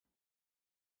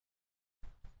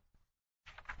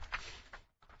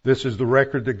This is the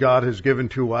record that God has given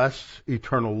to us,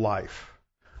 eternal life.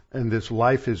 And this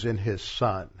life is in His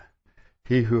Son.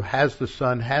 He who has the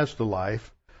Son has the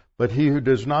life, but he who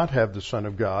does not have the Son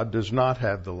of God does not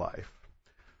have the life.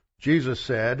 Jesus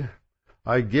said,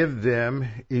 I give them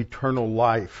eternal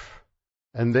life,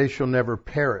 and they shall never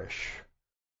perish,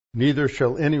 neither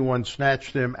shall anyone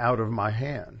snatch them out of my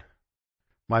hand.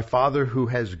 My Father who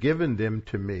has given them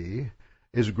to me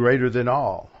is greater than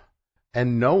all,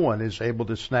 and no one is able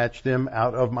to snatch them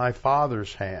out of my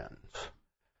Father's hands.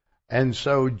 And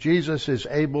so Jesus is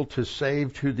able to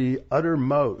save to the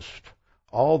uttermost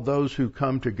all those who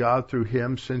come to God through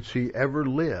Him, since He ever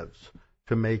lives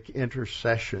to make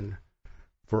intercession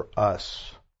for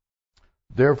us.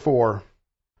 Therefore,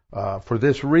 for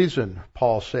this reason,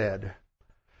 Paul said,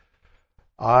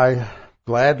 I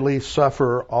gladly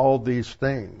suffer all these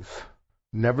things.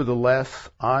 Nevertheless,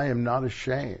 I am not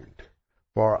ashamed,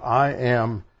 for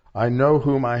I know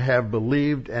whom I have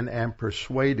believed and am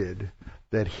persuaded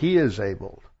that He is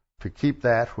able to keep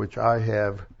that which I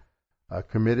have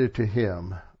committed to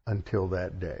Him until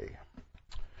that day.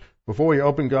 Before we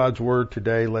open God's Word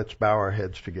today, let's bow our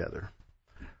heads together.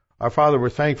 Our Father, we're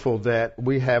thankful that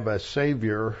we have a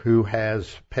Savior who has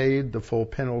paid the full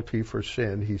penalty for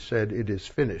sin. He said, it is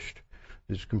finished.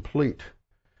 It is complete.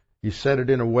 He said it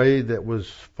in a way that was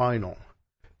final.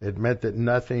 It meant that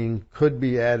nothing could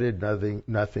be added,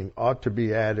 nothing ought to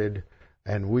be added,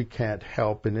 and we can't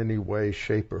help in any way,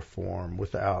 shape, or form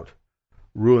without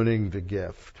ruining the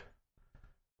gift.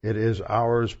 It is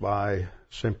ours by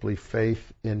simply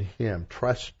faith in Him,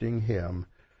 trusting Him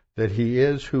that He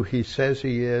is who He says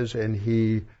He is, and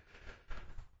He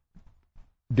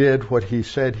did what He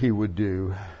said He would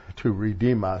do to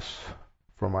redeem us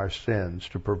from our sins,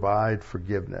 to provide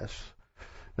forgiveness.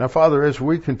 Now, Father, as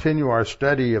we continue our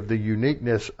study of the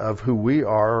uniqueness of who we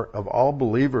are, of all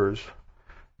believers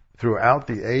throughout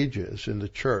the ages in the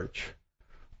church,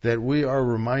 that we are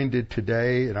reminded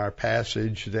today in our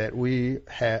passage that we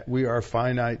are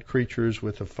finite creatures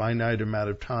with a finite amount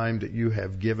of time that You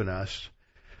have given us,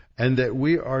 and that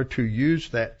we are to use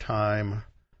that time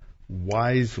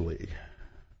wisely.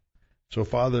 So,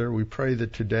 Father, we pray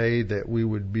that today that we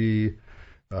would be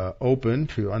open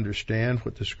to understand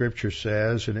what the Scripture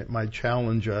says, and it might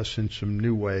challenge us in some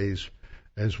new ways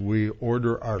as we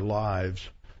order our lives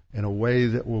in a way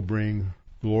that will bring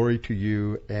glory to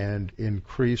You and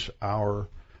increase our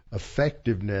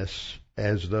effectiveness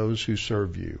as those who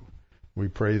serve You. We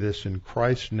pray this in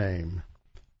Christ's name.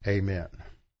 Amen.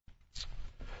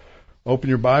 Open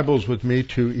your Bibles with me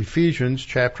to Ephesians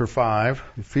chapter 5.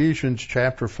 Ephesians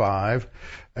chapter 5.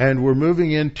 And we're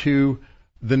moving into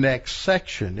the next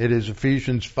section. It is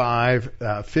Ephesians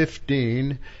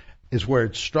 5:15 is where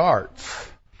it starts.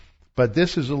 But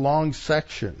this is a long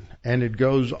section, and it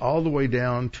goes all the way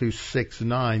down to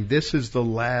 6:9. This is the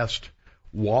last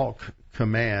walk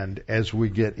command as we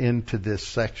get into this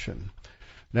section.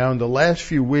 Now, in the last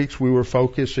few weeks, we were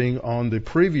focusing on the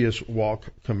previous walk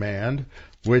command,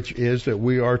 which is that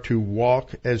we are to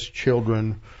walk as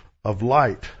children of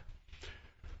light.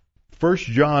 1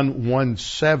 John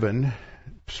 1:7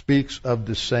 speaks of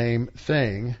the same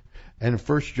thing. And in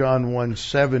 1 John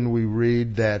 1:7 we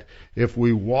read that if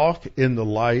we walk in the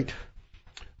light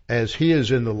as He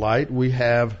is in the light, we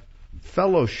have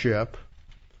fellowship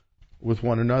with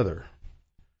one another.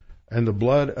 And the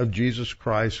blood of Jesus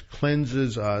Christ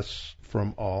cleanses us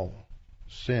from all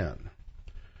sin.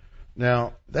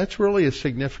 Now, that's really a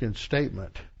significant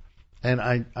statement. And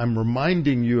I'm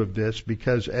reminding you of this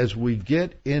because as we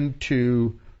get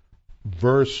into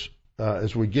verse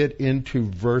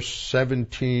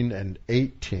 17 and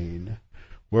 18,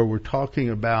 where we're talking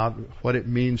about what it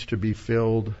means to be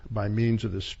filled by means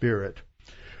of the Spirit,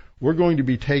 we're going to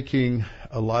be taking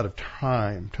a lot of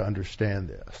time to understand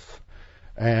this.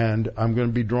 And I'm going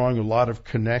to be drawing a lot of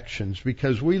connections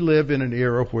because we live in an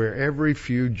era where every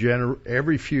few decades,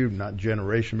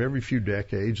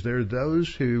 there are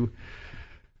those who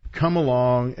come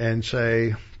along and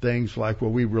say things like, well,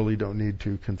 we really don't need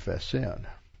to confess sin.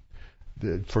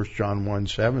 1 John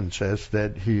 1:7 says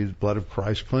that His blood of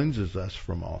Christ cleanses us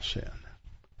from all sin.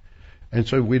 And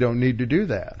so we don't need to do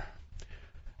that.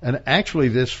 And actually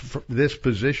this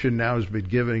position now has been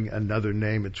given another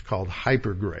name. It's called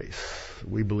hyper grace.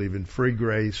 We believe in free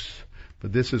grace,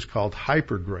 but this is called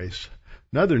hyper grace.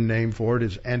 Another name for it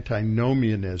is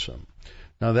antinomianism.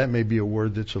 Now, that may be a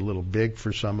word that's a little big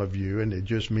for some of you, and it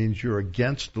just means you're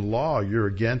against the law. You're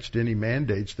against any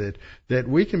mandates that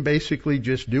we can basically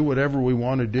just do whatever we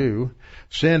want to do,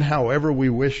 sin however we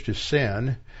wish to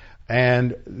sin,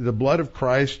 and the blood of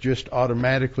Christ just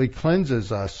automatically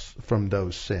cleanses us from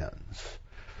those sins.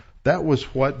 That was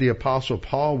what the Apostle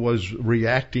Paul was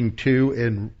reacting to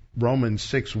in Romans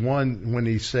 6:1 when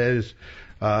he says,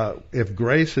 if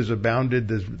grace has abounded,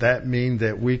 does that mean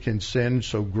that we can sin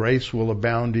so grace will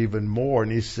abound even more?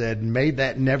 And he said, may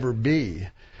that never be.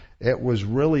 It was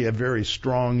really a very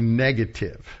strong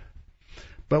negative.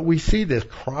 But we see this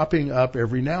cropping up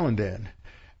every now and then.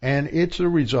 And it's a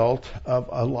result of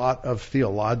a lot of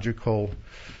theological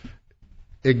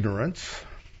ignorance.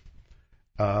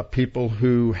 People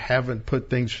who haven't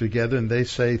put things together, and they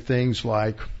say things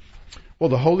like, well,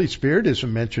 the Holy Spirit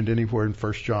isn't mentioned anywhere in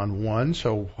 1 John 1,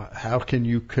 so how can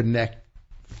you connect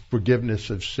forgiveness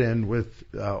of sin with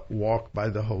walk by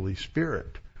the Holy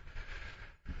Spirit?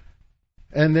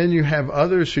 And then you have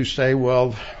others who say,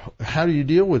 well, how do you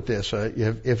deal with this?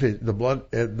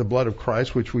 The blood of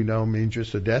Christ, which we know means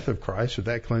just the death of Christ, if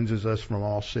that cleanses us from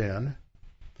all sin,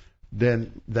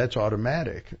 then that's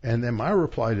automatic. And then my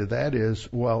reply to that is,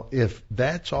 well, if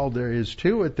that's all there is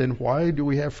to it, then why do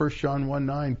we have 1 John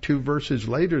 1:9, 2 verses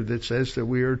later, that says that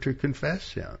we are to confess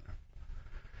sin?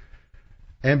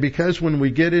 And because when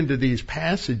we get into these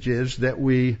passages that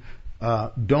we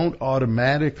don't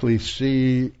automatically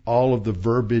see all of the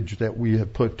verbiage that we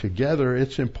have put together,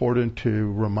 it's important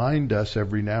to remind us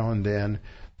every now and then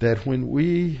that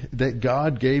that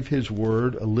God gave His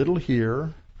Word a little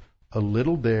here, a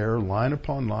little there, line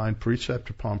upon line, precept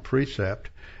upon precept,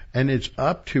 and it's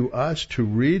up to us to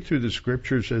read through the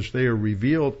Scriptures as they are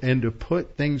revealed and to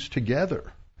put things together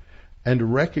and to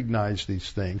recognize these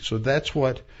things. So that's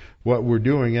what we're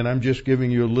doing, and I'm just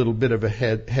giving you a little bit of a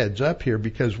heads up here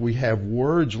because we have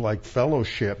words like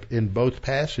fellowship in both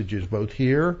passages, both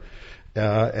here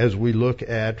as we look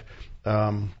at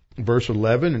verse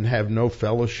 11, and have no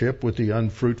fellowship with the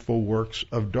unfruitful works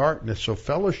of darkness. So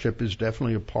fellowship is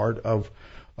definitely a part of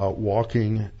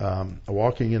walking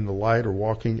in the light, or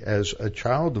walking as a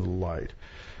child of the light.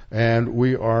 And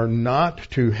we are not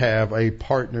to have a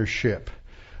partnership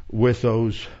with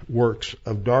those works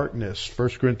of darkness. 1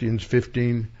 Corinthians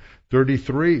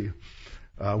 15:33,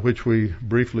 which we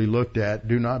briefly looked at,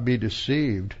 do not be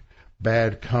deceived.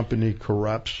 Bad company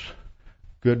corrupts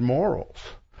good morals.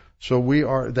 So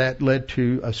that led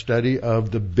to a study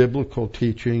of the biblical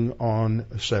teaching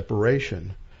on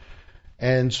separation.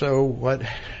 And so what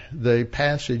the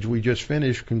passage we just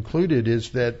finished concluded is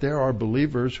that there are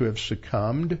believers who have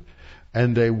succumbed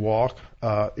and they walk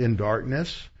in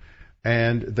darkness,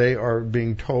 and they are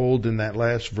being told in that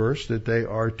last verse that they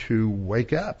are to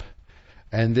wake up.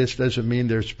 And this doesn't mean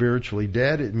they're spiritually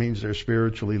dead. It means they're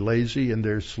spiritually lazy and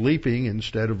they're sleeping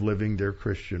instead of living their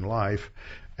Christian life.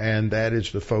 And that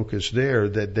is the focus there,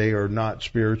 that they are not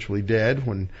spiritually dead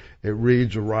when it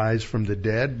reads arise from the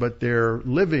dead, but they're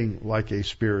living like a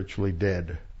spiritually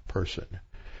dead person.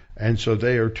 And so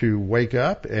they are to wake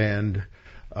up and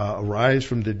arise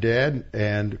from the dead,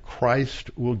 and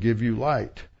Christ will give you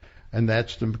light. And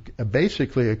that's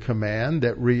basically a command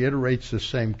that reiterates the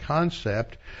same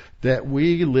concept that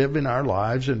we live in our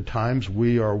lives, and times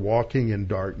we are walking in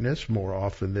darkness more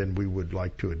often than we would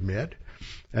like to admit,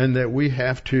 and that we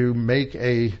have to make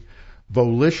a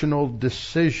volitional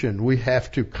decision. We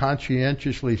have to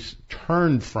conscientiously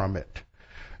turn from it.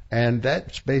 And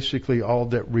that's basically all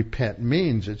that repent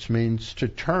means. It means to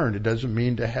turn. It doesn't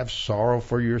mean to have sorrow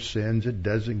for your sins. It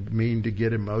doesn't mean to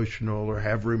get emotional or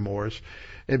have remorse.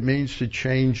 It means to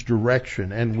change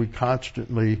direction, and we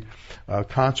constantly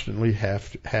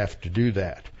have to do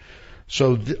that.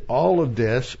 So all of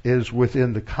this is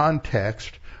within the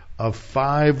context of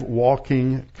 5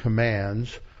 walking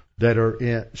commands that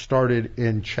are started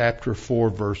in chapter 4,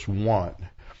 verse 1.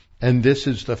 And this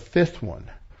is the 5th one.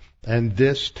 And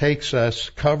this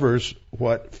covers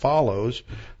what follows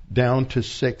down to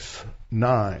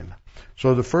 6:9.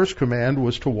 So the first command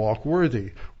was to walk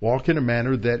worthy. Walk in a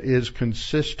manner that is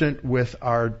consistent with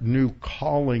our new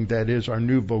calling, that is our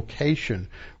new vocation.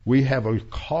 We have a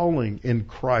calling in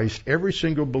Christ. Every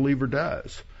single believer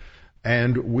does.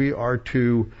 And we are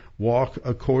to walk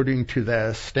according to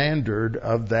the standard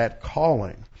of that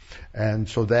calling. And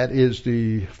so that is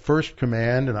the first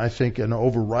command, and I think an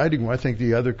overriding one. I think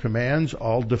the other commands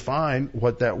all define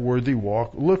what that worthy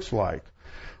walk looks like.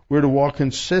 We're to walk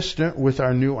consistent with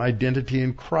our new identity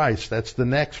in Christ. That's the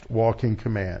next walking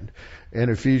command. In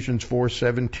Ephesians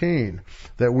 4:17,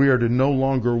 that we are to no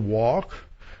longer walk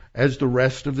as the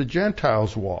rest of the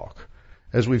Gentiles walk.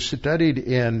 As we've studied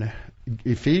in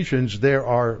Ephesians, there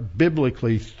are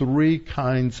biblically 3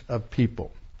 kinds of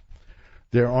people.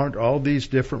 There aren't all these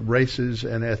different races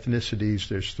and ethnicities.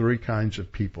 There's 3 kinds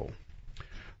of people.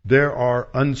 There are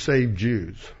unsaved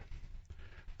Jews.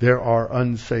 There are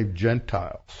unsaved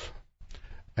Gentiles.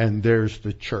 And there's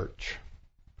the church.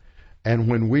 And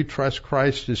when we trust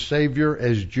Christ as Savior,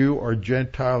 as Jew or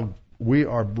Gentile, we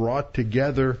are brought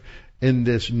together in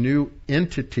this new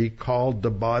entity called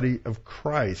the body of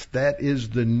Christ. That is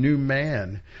the new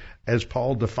man, as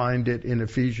Paul defined it in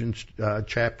Ephesians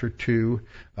chapter 2,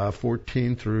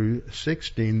 14 through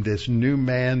 16. This new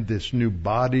man, this new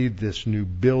body, this new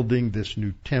building, this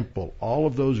new temple. All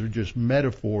of those are just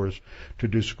metaphors to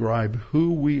describe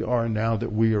who we are now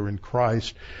that we are in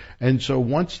Christ. And so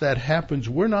once that happens,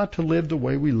 we're not to live the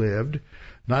way we lived,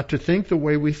 not to think the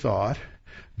way we thought,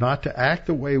 not to act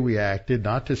the way we acted,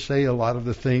 not to say a lot of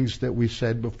the things that we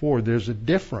said before. There's a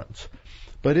difference.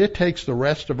 But it takes the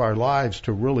rest of our lives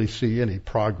to really see any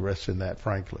progress in that,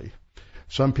 frankly.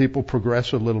 Some people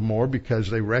progress a little more because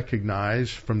they recognize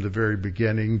from the very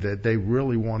beginning that they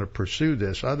really want to pursue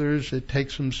this. Others, it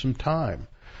takes them some time.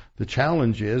 The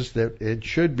challenge is that it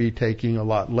should be taking a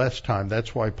lot less time.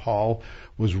 That's why Paul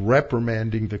was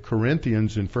reprimanding the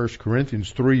Corinthians in 1 Corinthians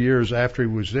 3 years after he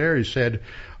was there. He said,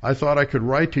 I thought I could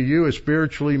write to you as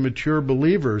spiritually mature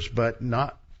believers, but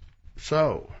not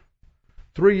so.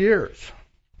 3 years.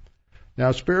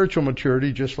 Now, spiritual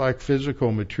maturity, just like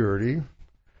physical maturity,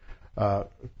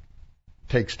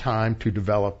 takes time to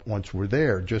develop once we're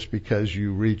there. Just because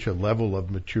you reach a level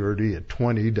of maturity at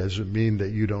 20 doesn't mean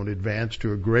that you don't advance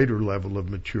to a greater level of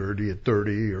maturity at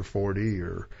 30 or 40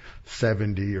 or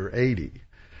 70 or 80.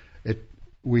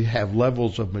 We have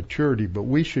levels of maturity, but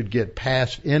we should get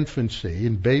past infancy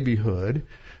and babyhood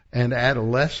and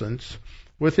adolescence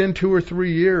within 2 or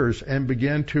 3 years and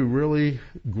begin to really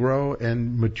grow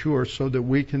and mature so that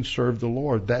we can serve the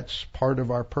Lord. That's part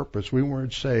of our purpose. We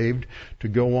weren't saved to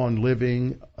go on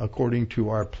living according to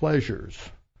our pleasures.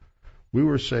 We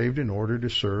were saved in order to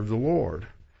serve the Lord.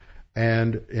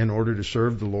 And in order to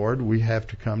serve the Lord, we have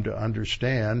to come to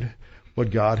understand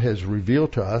what God has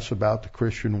revealed to us about the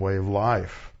Christian way of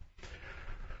life.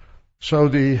 So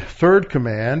the third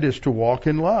command is to walk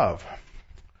in love.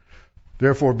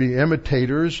 Therefore, be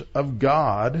imitators of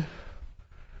God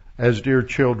as dear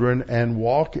children, and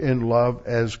walk in love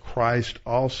as Christ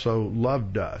also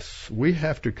loved us. We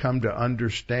have to come to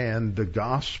understand the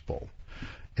gospel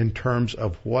in terms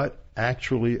of what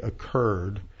actually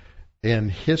occurred in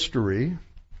history,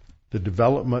 the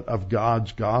development of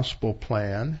God's gospel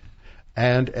plan,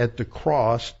 and at the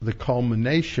cross, the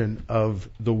culmination of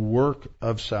the work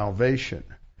of salvation.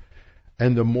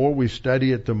 And the more we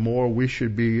study it, the more we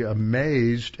should be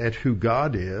amazed at who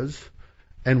God is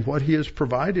and what He has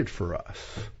provided for us.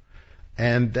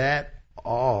 And that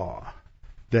awe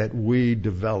that we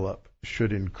develop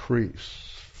should increase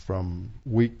from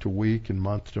week to week and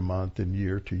month to month and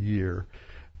year to year,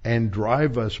 and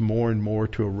drive us more and more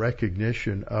to a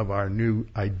recognition of our new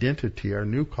identity, our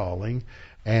new calling,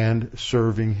 and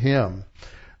serving Him.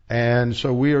 And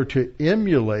so we are to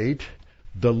emulate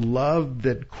the love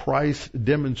that Christ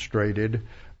demonstrated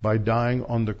by dying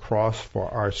on the cross for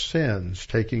our sins,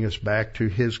 taking us back to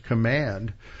His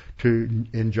command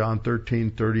in John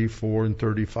 13:34 and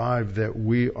 35, that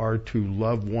we are to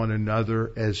love one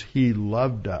another as He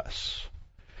loved us.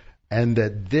 And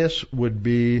that this would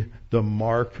be the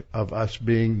mark of us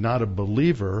being not a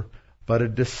believer, but a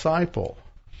disciple,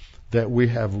 that we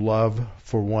have love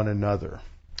for one another.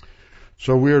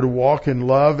 So we are to walk in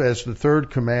love as the third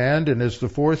command, and as the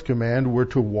fourth command, we're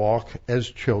to walk as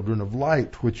children of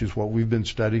light, which is what we've been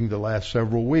studying the last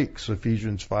several weeks.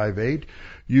 Ephesians 5:8,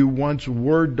 you once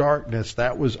were darkness.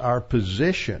 That was our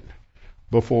position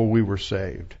before we were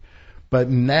saved. But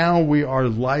now we are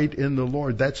light in the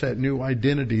Lord. That's that new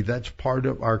identity. That's part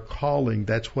of our calling.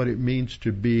 That's what it means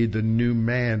to be the new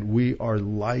man. We are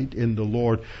light in the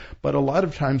Lord. But a lot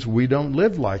of times we don't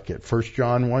live like it. 1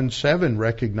 John 1:7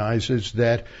 recognizes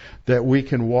that we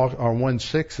can walk, or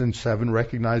 1:6 and 7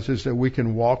 recognizes that we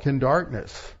can walk in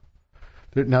darkness.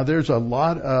 Now there's a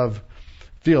lot of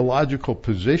theological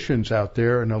positions out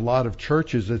there and a lot of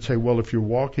churches that say, well, if you're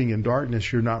walking in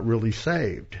darkness, you're not really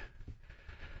saved.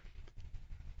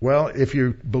 Well, if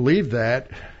you believe that,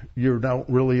 you don't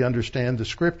really understand the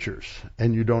Scriptures,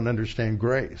 and you don't understand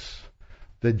grace,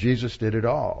 that Jesus did it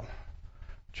all.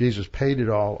 Jesus paid it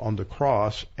all on the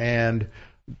cross, and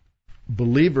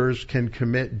believers can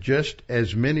commit just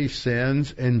as many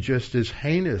sins and just as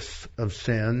heinous of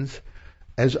sins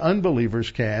as unbelievers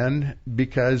can,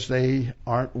 because they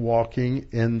aren't walking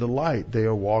in the light. They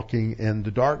are walking in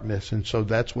the darkness. And so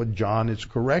that's what John is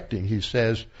correcting. He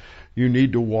says you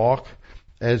need to walk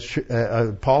as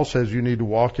Paul says you need to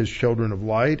walk as children of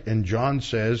light, and John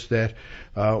says that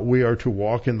we are to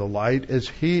walk in the light as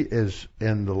He is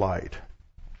in the light.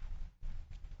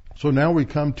 So now we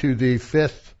come to the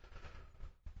fifth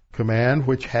command,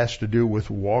 which has to do with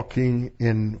walking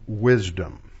in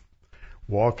wisdom.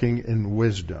 walking in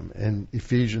wisdom. In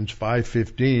Ephesians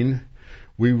 5:15,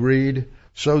 we read,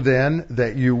 "So then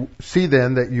that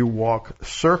you walk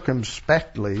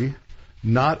circumspectly,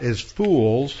 not as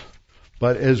fools,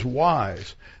 but as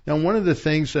wise." Now, one of the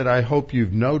things that I hope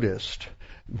you've noticed,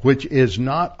 which is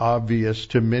not obvious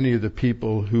to many of the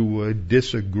people who would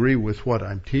disagree with what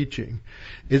I'm teaching,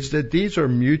 is that these are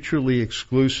mutually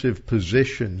exclusive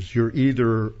positions. You're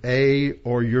either A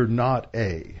or you're not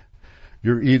A.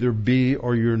 You're either B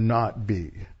or you're not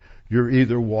B. You're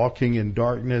either walking in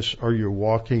darkness or you're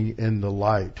walking in the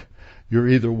light. You're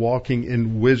either walking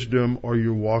in wisdom or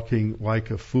you're walking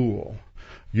like a fool.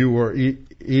 You are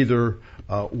either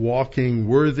walking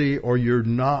worthy or you're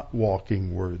not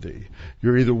walking worthy.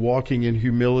 You're either walking in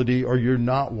humility or you're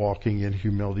not walking in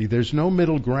humility. There's no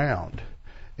middle ground.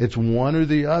 It's one or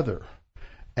the other.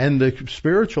 And the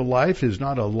spiritual life is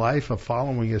not a life of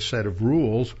following a set of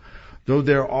rules, though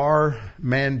there are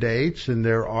mandates and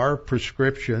there are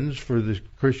prescriptions for the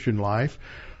Christian life.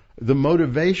 The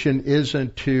motivation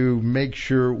isn't to make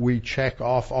sure we check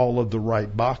off all of the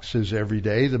right boxes every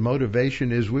day. The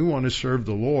motivation is we want to serve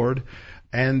the Lord,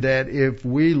 and that if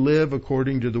we live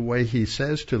according to the way He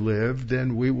says to live,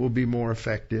 then we will be more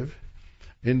effective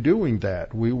in doing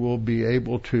that. We will be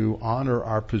able to honor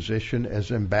our position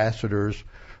as ambassadors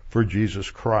for Jesus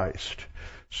Christ.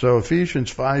 So Ephesians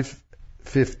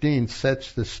 5:15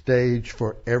 sets the stage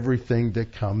for everything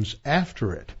that comes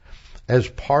after it. As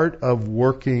part of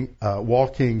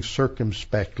walking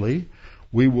circumspectly,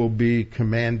 we will be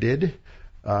commanded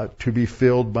to be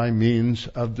filled by means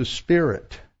of the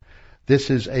Spirit. This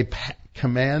is a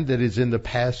command that is in the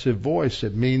passive voice.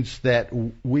 It means that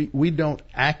we don't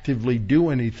actively do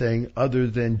anything other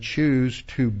than choose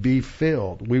to be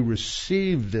filled. We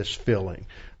receive this filling.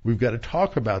 We've got to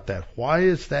talk about that. Why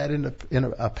is that in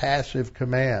a passive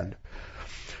command?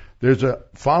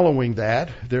 Following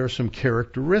that, there are some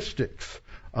characteristics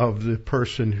of the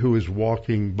person who is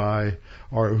walking by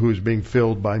or who is being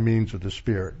filled by means of the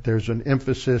Spirit. There's an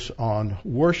emphasis on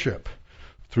worship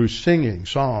through singing,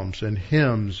 psalms and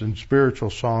hymns and spiritual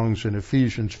songs in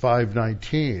Ephesians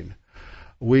 5:19.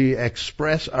 We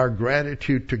express our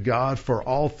gratitude to God for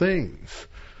all things,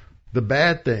 the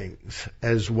bad things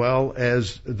as well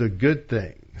as the good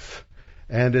things.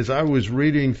 And as I was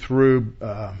reading through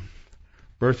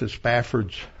Bertha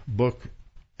Spafford's book,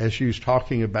 as she was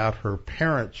talking about her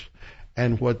parents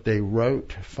and what they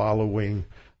wrote following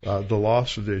the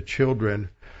loss of their children,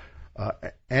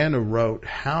 Anna wrote,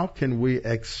 "How can we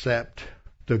accept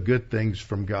the good things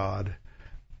from God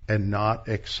and not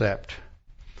accept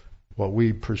what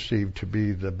we perceive to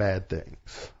be the bad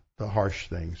things, the harsh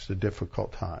things, the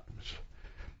difficult times?"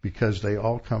 Because they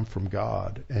all come from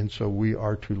God, and so we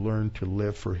are to learn to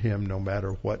live for Him no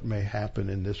matter what may happen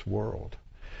in this world.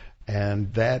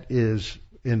 And that is,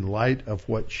 in light of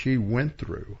what she went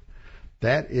through,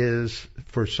 that is,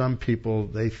 for some people,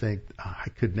 they think, I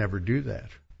could never do that.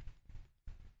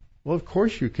 Well, of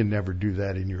course you can never do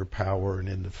that in your power and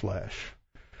in the flesh.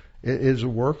 It is a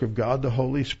work of God, the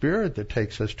Holy Spirit, that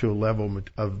takes us to a level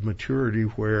of maturity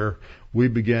where we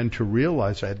begin to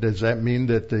realize that. Does that mean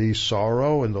that the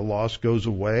sorrow and the loss goes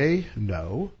away?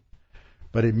 No.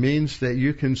 But it means that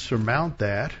you can surmount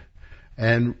that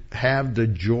and have the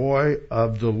joy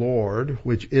of the Lord,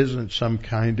 which isn't some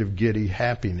kind of giddy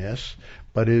happiness,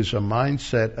 but is a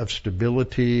mindset of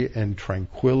stability and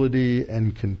tranquility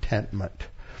and contentment.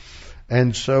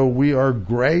 And so we are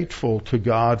grateful to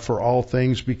God for all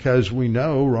things because we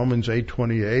know, Romans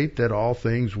 8:28, that all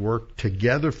things work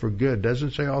together for good. It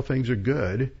doesn't say all things are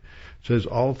good. It says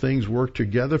all things work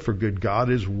together for good. God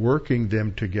is working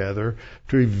them together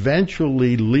to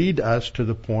eventually lead us to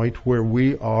the point where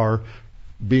we are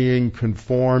being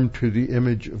conformed to the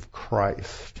image of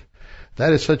Christ.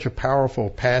 That is such a powerful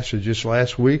passage. Just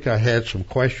last week I had some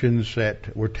questions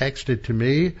that were texted to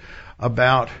me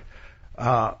about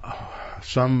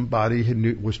somebody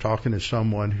who was talking to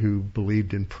someone who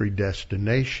believed in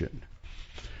predestination.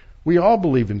 We all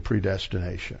believe in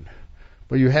predestination,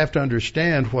 but you have to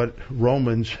understand what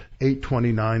Romans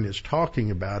 8:29 is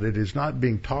talking about. It is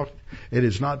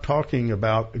not talking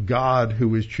about God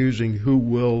who is choosing who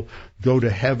will go to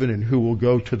heaven and who will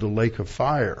go to the lake of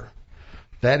fire.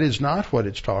 That is not what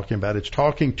it's talking about. It's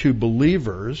talking to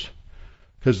believers,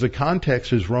 because the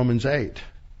context is Romans 8.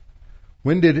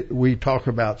 When did we talk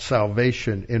about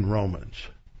salvation in Romans?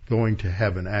 Going to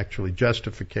heaven, actually,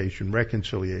 justification,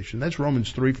 reconciliation. That's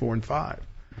Romans 3, 4, and 5.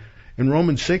 In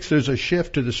Romans 6, there's a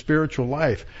shift to the spiritual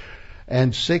life.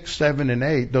 And 6, 7, and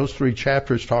 8, those three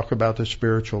chapters talk about the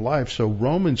spiritual life. So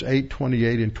Romans 8,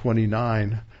 28, and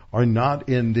 29 are not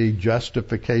in the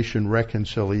justification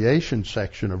reconciliation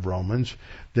section of Romans.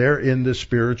 They're in the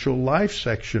spiritual life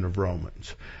section of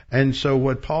Romans. And so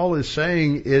what Paul is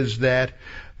saying is that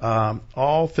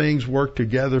all things work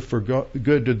together for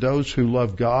good to those who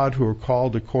love God, who are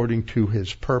called according to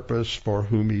his purpose, for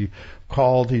whom he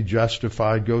called, he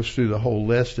justified, goes through the whole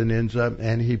list and ends up,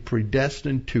 and he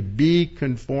predestined to be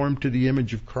conformed to the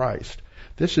image of Christ.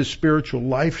 This is spiritual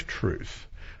life truth.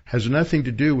 Has nothing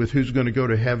to do with who's going to go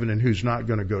to heaven and who's not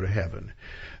going to go to heaven.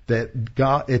 That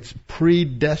God, it's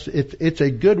predestined. It's a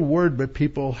good word, but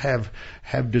people have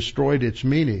destroyed its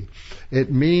meaning. It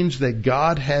means that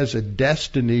God has a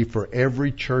destiny for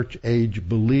every church age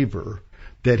believer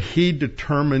that he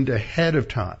determined ahead of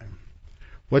time.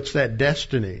 What's that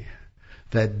destiny?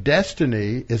 That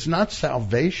destiny is not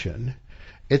salvation.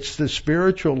 It's the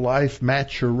spiritual life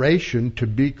maturation to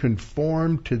be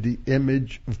conformed to the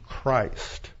image of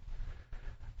Christ.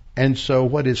 And so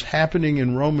what is happening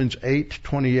in Romans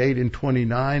 8:28 and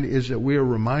 29 is that we are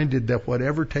reminded that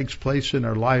whatever takes place in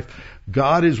our life,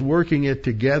 God is working it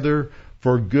together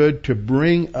for good to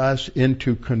bring us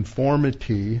into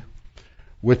conformity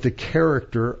with the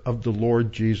character of the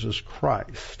Lord Jesus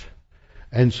Christ.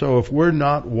 And so if we're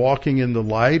not walking in the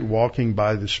light, walking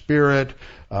by the Spirit,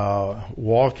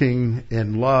 walking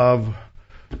in love,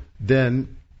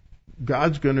 then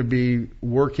God's going to be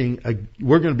working,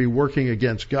 we're going to be working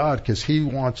against God because he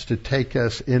wants to take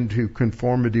us into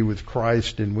conformity with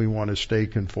Christ and we want to stay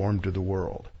conformed to the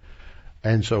world.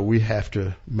 And so we have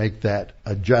to make that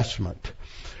adjustment.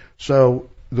 So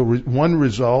the one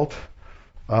result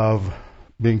of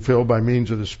being filled by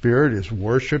means of the Spirit is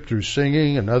worship through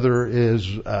singing. Another is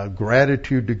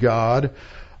gratitude to God.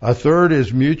 A third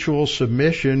is mutual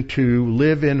submission to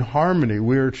live in harmony.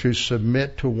 We are to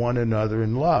submit to one another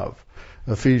in love.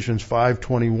 Ephesians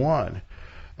 5:21.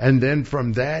 And then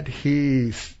from that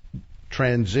he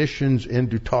transitions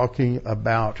into talking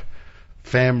about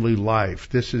family life.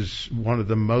 This is one of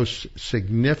the most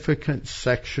significant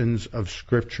sections of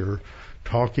Scripture,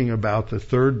 talking about the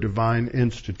third divine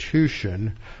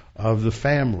institution of the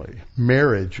family,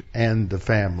 marriage and the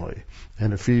family,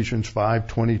 in Ephesians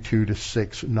 5:22 to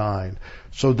 6:9.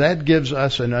 So that gives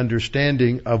us an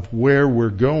understanding of where we're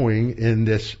going in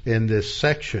this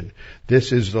section.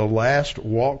 This is the last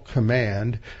walk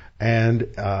command, and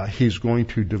he's going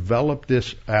to develop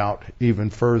this out even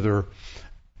further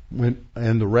in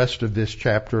the rest of this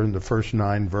chapter, in the first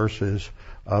 9 verses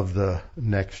of the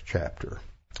next chapter.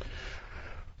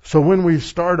 So when we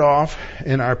start off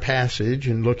in our passage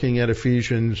and looking at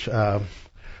Ephesians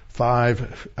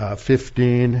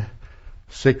 5:15,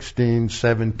 16,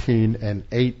 17, and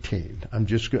 18, I'm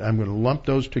going to lump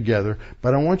those together,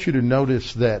 but I want you to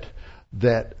notice that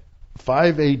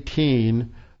 5:18,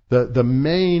 the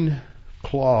main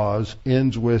clause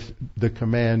ends with the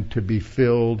command to be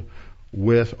filled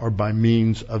with or by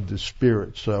means of the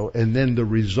Spirit. So, and then the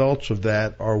results of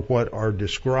that are what are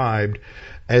described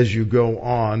as you go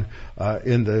on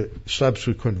in the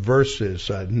subsequent verses.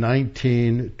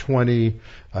 19, 20,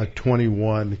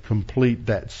 21 complete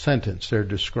that sentence. They're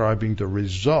describing the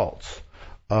results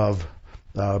of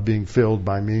being filled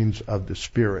by means of the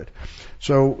Spirit.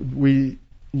 So we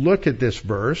look at this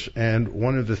verse, and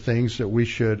one of the things that we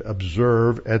should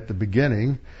observe at the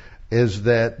beginning is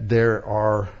that there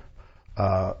are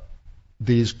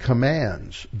these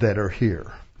commands that are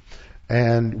here.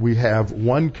 And we have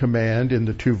one command in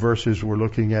the 2 verses we're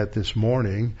looking at this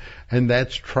morning, and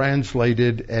that's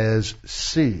translated as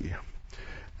see.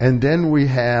 And then we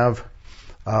have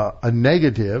a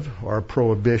negative or a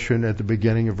prohibition at the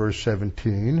beginning of verse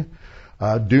 17.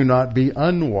 Do not be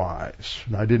unwise.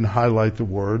 And I didn't highlight the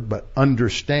word, but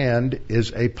understand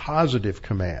is a positive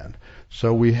command.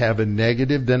 So we have a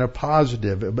negative, then a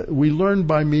positive. But we learn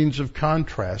by means of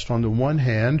contrast. On the one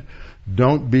hand,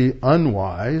 don't be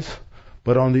unwise.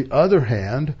 But on the other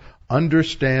hand,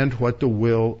 understand what the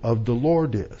will of the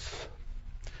Lord is.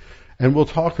 And we'll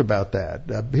talk about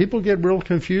that. People get real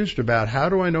confused about, how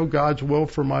do I know God's will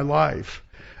for my life?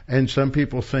 And some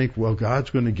people think, well,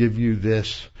 God's going to give you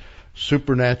this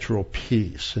supernatural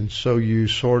peace. And so you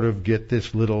sort of get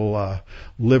this little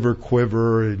liver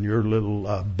quiver and your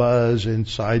little buzz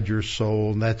inside your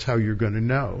soul, and that's how you're going to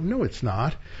know. No, it's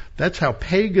not. That's how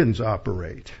pagans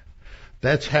operate.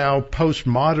 That's how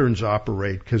postmoderns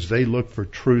operate, because they look for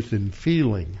truth in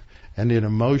feeling and in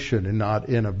emotion and not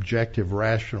in objective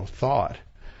rational thought.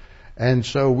 And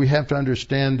so we have to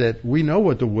understand that we know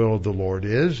what the will of the Lord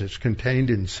is. It's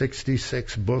contained in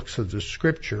 66 books of the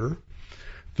Scripture,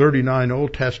 39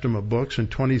 Old Testament books and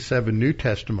 27 New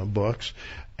Testament books.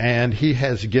 And He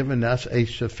has given us a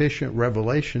sufficient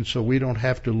revelation so we don't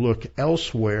have to look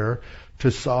elsewhere to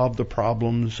solve the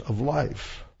problems of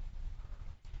life.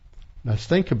 Now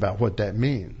think about what that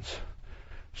means.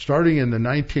 Starting in the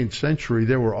 19th century,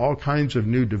 there were all kinds of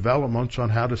new developments on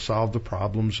how to solve the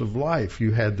problems of life.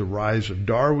 You had the rise of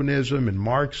Darwinism and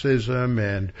Marxism,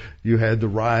 and you had the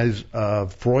rise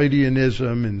of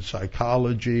Freudianism and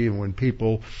psychology. And when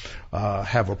people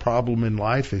have a problem in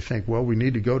life, they think, well, we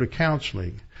need to go to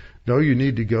counseling. No, you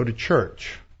need to go to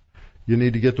church. You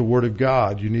need to get the Word of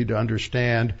God. You need to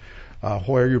understand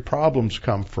where your problems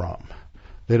come from.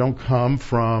 They don't come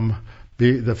from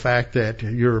the fact that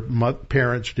your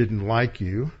parents didn't like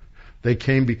you. They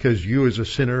came because you as a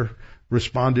sinner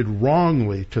responded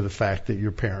wrongly to the fact that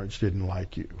your parents didn't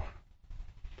like you.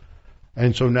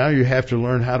 And so now you have to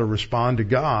learn how to respond to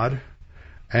God.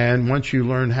 And once you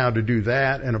learn how to do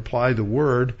that and apply the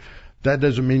Word, that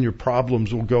doesn't mean your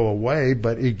problems will go away,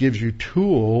 but it gives you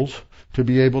tools to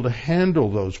be able to handle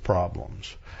those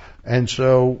problems. And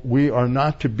so we are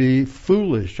not to be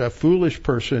foolish. A foolish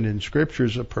person in Scripture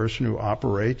is a person who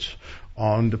operates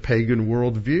on the pagan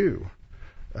worldview,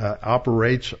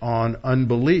 operates on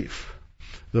unbelief.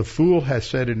 The fool has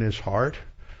said in his heart,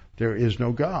 there is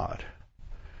no God.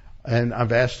 And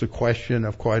I've asked the question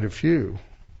of quite a few.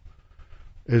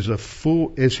 Is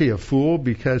he a fool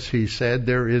because he said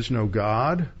there is no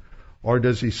God? Or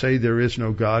does he say there is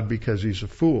no God because he's a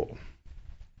fool?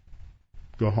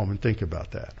 Go home and think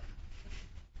about that.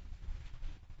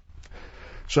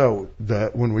 So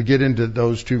when we get into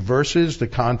those two verses, the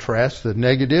contrast, the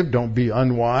negative, don't be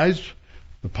unwise.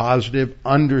 The positive,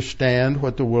 understand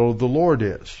what the will of the Lord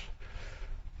is.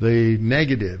 The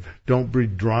negative, don't be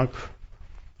drunk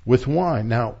with wine.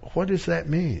 Now, what does that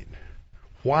mean?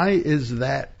 Why is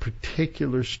that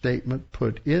particular statement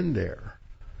put in there?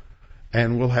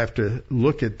 And we'll have to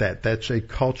look at that. That's a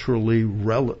culturally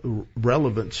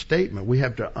relevant statement. We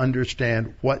have to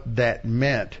understand what that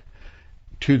meant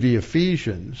to the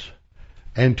Ephesians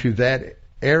and to that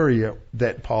area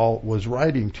that Paul was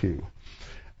writing to.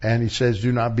 And he says,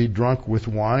 do not be drunk with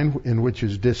wine, in which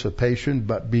is dissipation,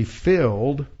 but be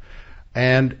filled.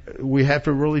 And we have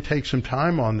to really take some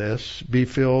time on this, be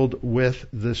filled with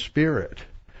the Spirit.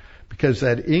 Because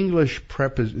that English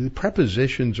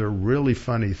prepositions are really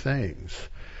funny things.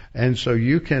 And so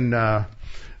you can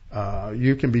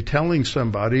be telling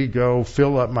somebody, go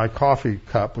fill up my coffee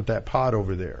cup with that pot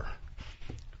over there.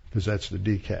 Because that's the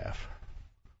decaf.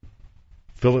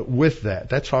 Fill it with that.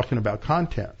 That's talking about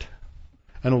content.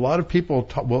 And a lot of people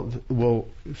will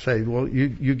say, well,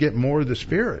 you get more of the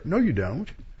Spirit. No, you don't.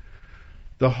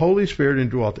 The Holy Spirit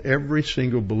indwelt every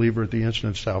single believer at the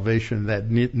instant of salvation,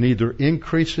 that neither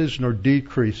increases nor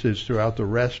decreases throughout the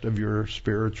rest of your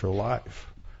spiritual life.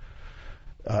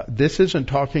 This isn't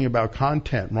talking about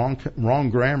content. Wrong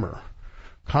grammar.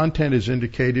 Content is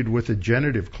indicated with a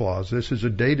genitive clause. This is a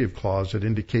dative clause that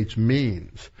indicates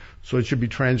means. So it should be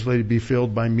translated, be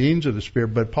filled by means of the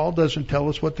Spirit. But Paul doesn't tell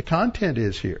us what the content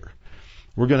is here.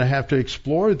 We're going to have to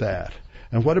explore that.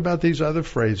 And what about these other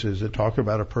phrases that talk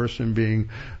about a person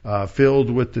being filled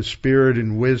with the Spirit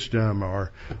and wisdom,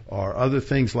 or other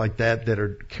things like that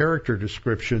are character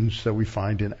descriptions that we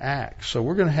find in Acts? So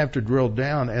we're going to have to drill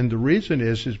down. And the reason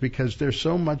is because there's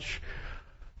so much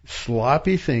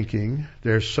sloppy thinking.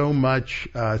 There's so much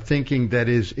thinking that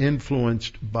is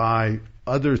influenced by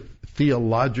other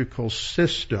theological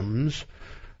systems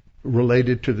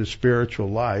related to the spiritual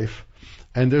life.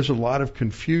 And there's a lot of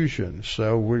confusion,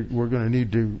 so we're going to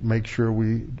need to make sure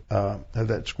we have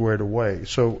that squared away.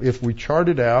 So if we chart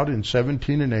it out in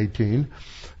 17 and 18,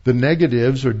 the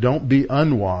negatives are don't be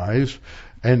unwise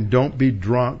and don't be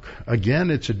drunk. Again,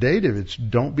 it's a dative. It's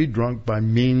don't be drunk by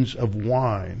means of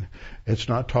wine. It's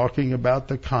not talking about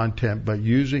the content, but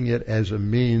using it as a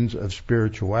means of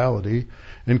spirituality.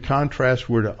 In contrast,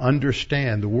 we're to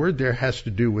understand. The word there has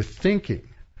to do with thinking.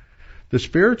 The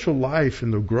spiritual life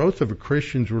and the growth of a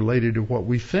Christian is related to what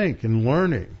we think and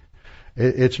learning.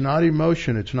 It's not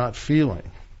emotion, it's not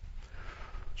feeling.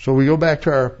 So we go back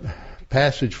to our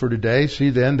passage for today. See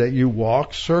then that you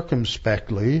walk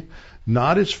circumspectly,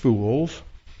 not as fools,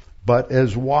 but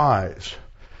as wise.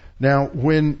 Now,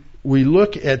 when we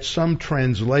look at some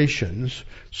translations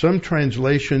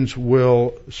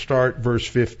will start verse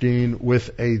 15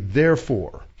 with a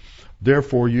therefore.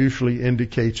 Therefore usually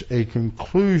indicates a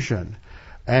conclusion.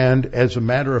 And as a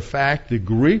matter of fact, the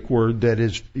Greek word that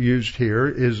is used here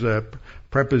is the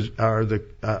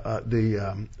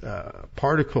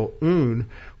particle un,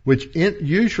 which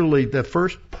usually the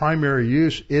first primary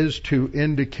use is to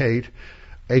indicate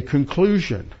a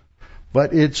conclusion.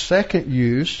 But its second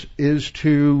use is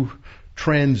to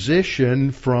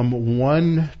transition from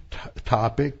one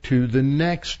topic to the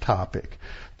next topic.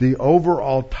 The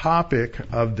overall topic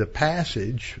of the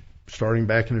passage, starting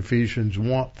back in Ephesians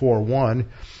 4:1,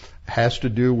 has to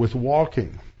do with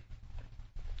walking.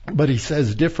 But he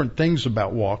says different things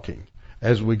about walking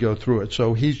as we go through it.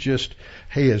 So he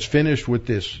has finished with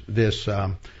this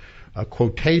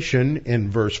quotation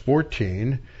in verse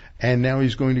 14, and now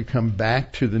he's going to come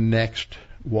back to the next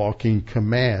walking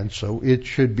command. So it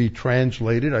should be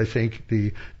translated, I think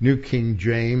the New King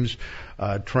James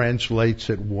translates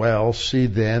it well. See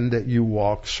then that you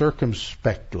walk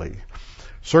circumspectly.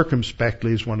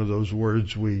 Circumspectly is one of those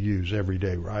words we use every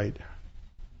day, right?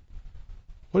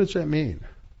 What does that mean?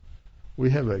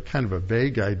 We have a kind of a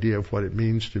vague idea of what it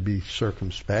means to be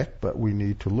circumspect, but we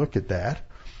need to look at that.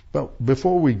 But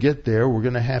before we get there, we're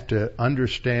going to have to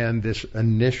understand this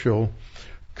initial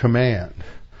command.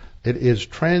 It is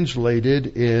translated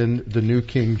in the New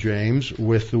King James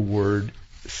with the word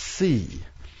see,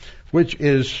 which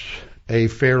is a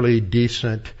fairly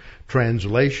decent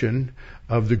translation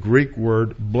of the Greek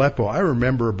word blepo. I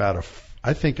remember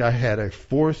I think I had a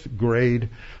 4th grade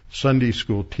Sunday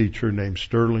school teacher named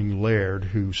Sterling Laird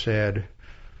who said,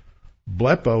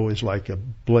 blepo is like a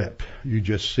blip. You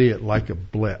just see it like a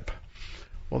blip.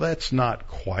 Well, that's not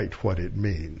quite what it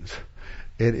means.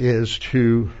 It is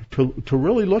to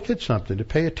really look at something, to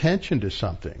pay attention to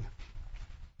something.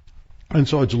 And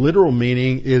so its literal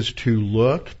meaning is to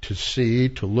look, to see,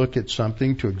 to look at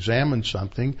something, to examine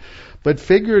something. But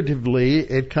figuratively,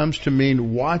 it comes to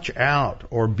mean watch out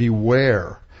or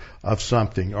beware of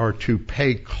something, or to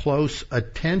pay close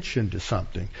attention to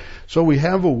something. So we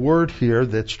have a word here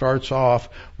that starts off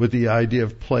with the idea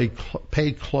of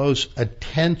pay close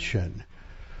attention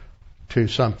to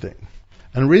something.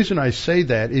 And the reason I say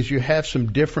that is you have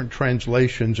some different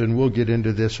translations, and we'll get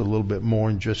into this a little bit more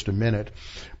in just a minute.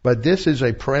 But this is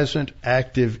a present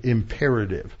active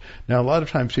imperative. Now, a lot of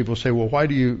times people say, well, why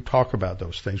do you talk about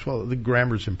those things? Well, the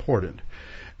grammar is important.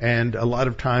 And a lot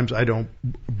of times I don't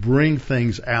bring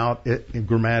things out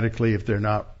grammatically if they're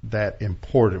not that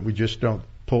important. We just don't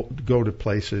go to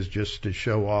places just to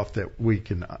show off that we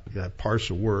can parse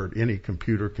a word. Any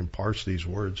computer can parse these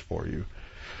words for you.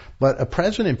 But a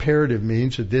present imperative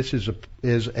means that this is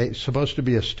supposed to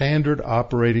be a standard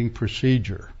operating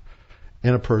procedure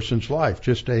in a person's life.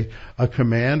 Just a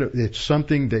command. It's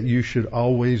something that you should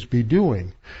always be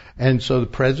doing. And so the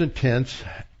present tense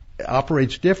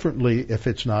operates differently if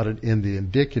it's not in the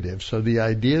indicative. So the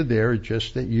idea there is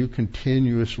just that you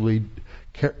continuously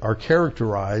are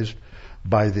characterized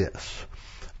by this.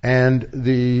 And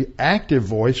the active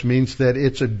voice means that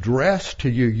it's addressed to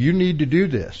you. You need to do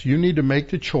this. You need to make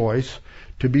the choice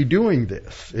to be doing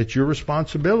this. It's your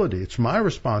responsibility. It's my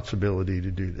responsibility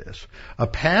to do this. A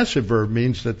passive verb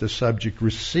means that the subject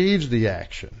receives the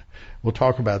action. We'll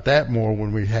talk about that more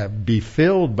when we have be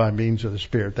filled by means of the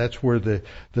Spirit. That's where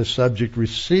the subject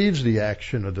receives the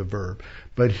action of the verb.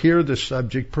 But here the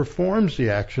subject performs the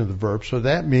action of the verb. So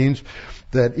that means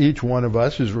that each one of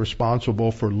us is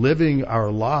responsible for living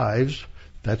our lives.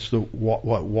 That's what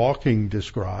walking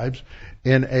describes,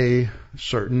 in a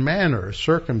certain manner, a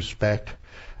circumspect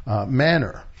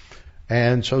manner.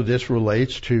 And so this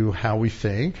relates to how we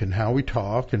think and how we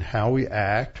talk and how we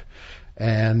act.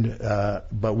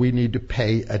 But we need to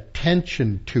pay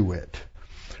attention to it.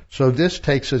 So this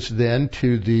takes us then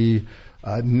to the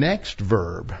next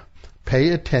verb. Pay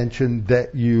attention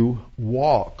that you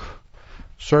walk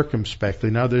circumspectly.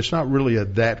 Now, there's not really a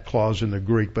that clause in the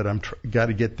Greek, but I'm got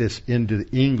to get this into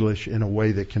English in a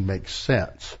way that can make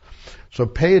sense. So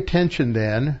pay attention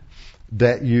then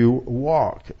that you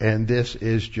walk. And this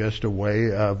is just a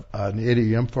way of an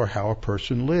idiom for how a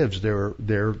person lives, their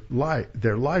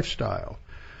lifestyle,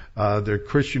 their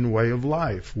Christian way of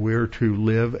life. We're to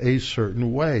live a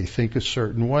certain way, think a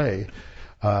certain way,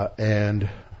 and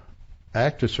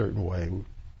act a certain way,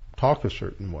 talk a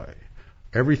certain way.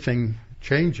 Everything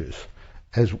changes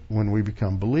when we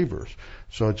become believers.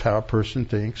 So it's how a person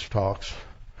thinks, talks,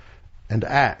 and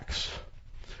acts.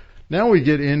 Now we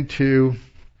get into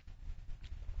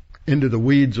the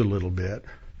weeds a little bit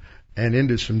and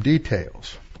into some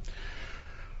details.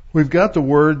 We've got the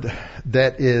word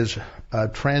that is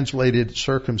translated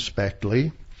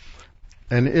circumspectly,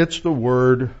 and it's the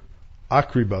word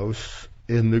akribos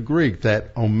in the Greek.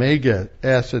 That omega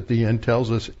s at the end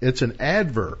tells us it's an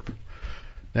adverb.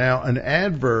 Now, an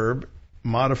adverb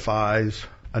modifies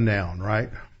a noun, right?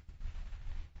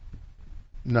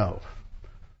 No.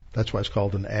 That's why it's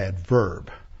called an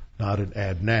adverb, not an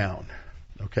adnoun.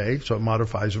 Okay, so it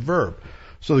modifies a verb.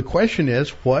 So the question is,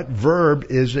 what verb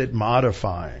is it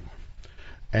modifying?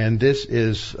 And this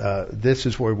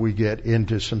is where we get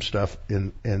into some stuff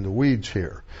in the weeds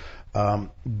here.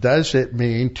 Does it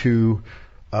mean to,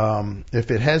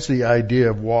 if it has the idea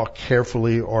of walk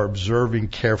carefully or observing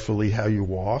carefully how you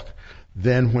walk,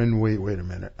 then when wait a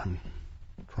minute, I'm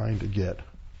trying to get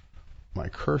my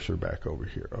cursor back over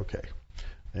here. Okay.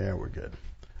 There, we're good.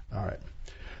 All right.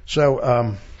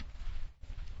 So,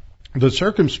 the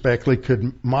circumspectly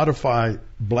could modify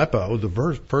blepo, the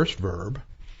first verb,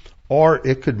 or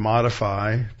it could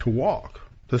modify to walk,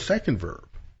 the second verb.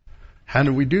 How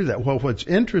do we do that? Well, what's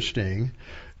interesting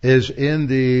is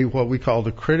in what we call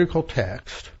the critical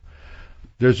text,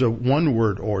 there's a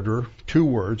one-word order, two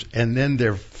words, and then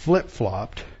they're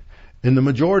flip-flopped in the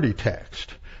majority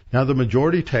text. Now, the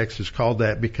majority text is called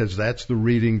that because that's the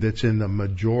reading that's in the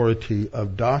majority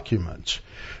of documents.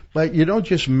 But you don't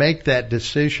just make that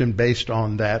decision based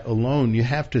on that alone. You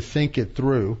have to think it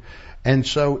through. And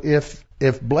so if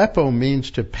blepo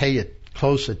means to pay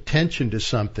close attention to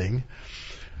something,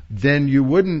 then you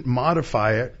wouldn't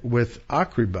modify it with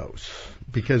akribos,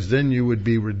 because then you would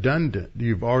be redundant.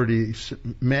 You've already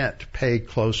meant pay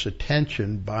close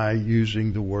attention by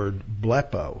using the word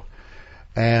blepo.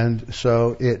 And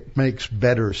so it makes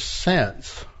better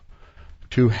sense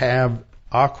to have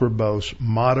akribos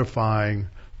modifying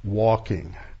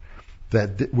walking.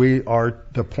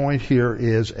 The point here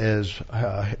is, as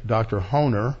Dr.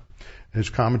 Honer, his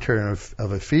commentary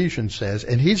of Ephesians says,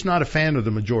 and he's not a fan of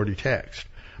the majority text,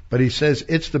 but he says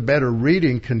it's the better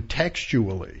reading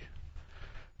contextually,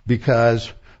 because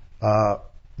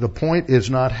the point is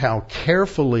not how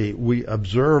carefully we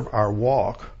observe our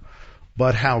walk,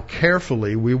 but how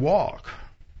carefully we walk.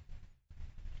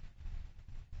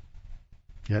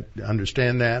 You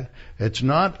understand that? It's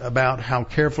not about how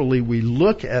carefully we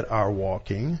look at our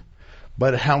walking,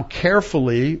 but how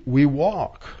carefully we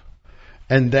walk.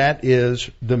 And that is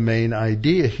the main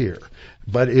idea here.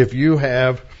 But if you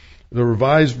have the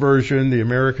Revised Version, the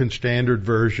American Standard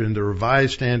Version, the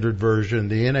Revised Standard Version,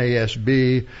 the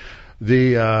NASB,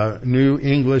 the New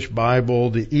English Bible,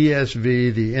 the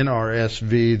ESV, the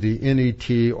NRSV, the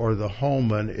NET, or the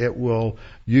Holman, it will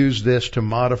use this to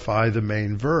modify the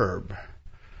main verb.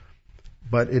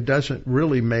 But it doesn't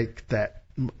really make that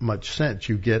much sense.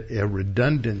 You get a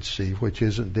redundancy which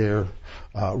isn't there,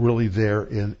 really there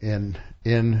in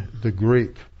the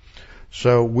Greek.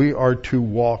 So we are to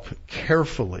walk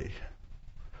carefully.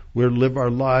 We're to live our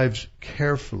lives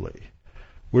carefully.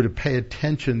 We're to pay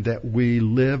attention that we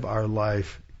live our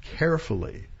life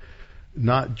carefully,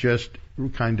 not just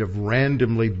kind of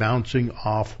randomly bouncing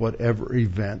off whatever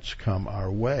events come our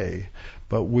way,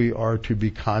 but we are to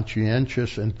be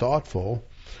conscientious and thoughtful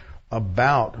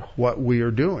about what we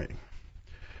are doing.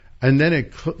 And then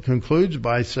it concludes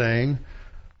by saying,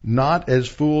 not as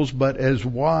fools, but as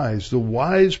wise. The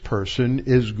wise person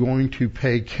is going to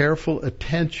pay careful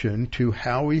attention to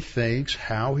how he thinks,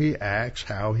 how he acts,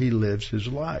 how he lives his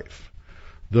life.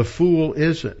 The fool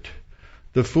isn't.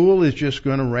 The fool is just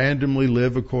going to randomly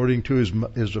live according to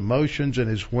his emotions and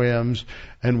his whims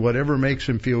and whatever makes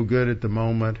him feel good at the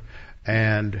moment,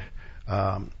 and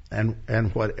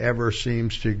whatever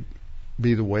seems to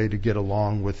be the way to get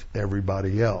along with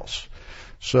everybody else.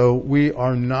 So we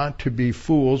are not to be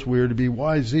fools, we are to be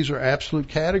wise. These are absolute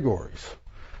categories.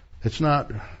 It's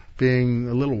not being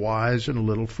a little wise and a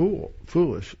little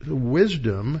foolish.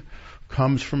 Wisdom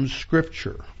comes from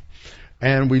Scripture.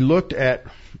 And we looked at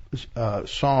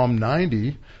Psalm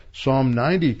 90. Psalm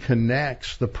 90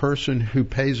 connects the person who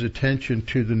pays attention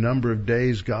to the number of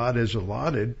days God has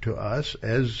allotted to us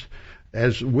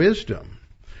as wisdom.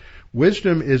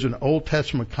 Wisdom is an Old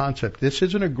Testament concept. This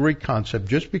isn't a Greek concept.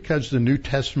 Just because the New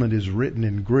Testament is written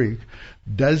in Greek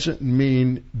doesn't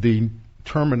mean the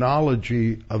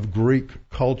terminology of Greek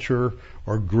culture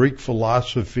or Greek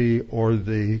philosophy or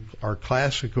our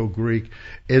classical Greek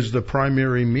is the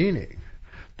primary meaning.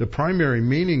 The primary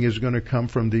meaning is going to come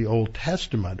from the Old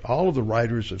Testament. All of the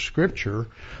writers of Scripture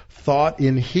thought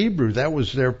in Hebrew. That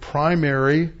was their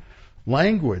primary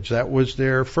language. That was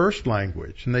their first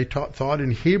language. And they thought in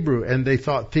Hebrew, and they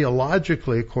thought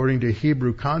theologically according to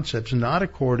Hebrew concepts, not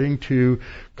according to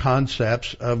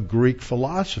concepts of Greek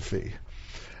philosophy.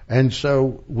 And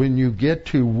so when you get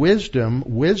to wisdom,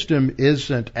 wisdom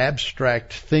isn't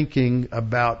abstract thinking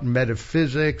about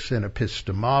metaphysics and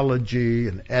epistemology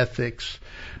and ethics,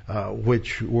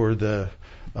 which were the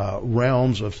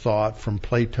realms of thought from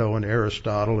Plato and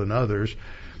Aristotle and others.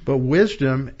 But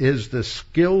wisdom is the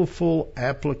skillful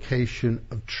application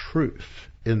of truth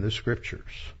in the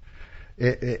Scriptures.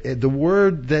 The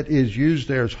word that is used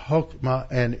there is hokmah,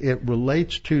 and it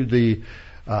relates to the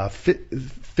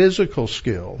physical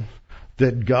skill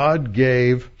that God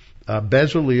gave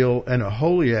Bezaleel and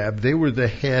Aholiab, they were the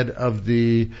head of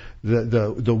the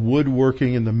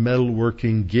woodworking and the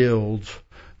metalworking guilds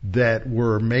that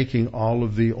were making all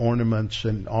of the ornaments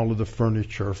and all of the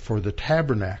furniture for the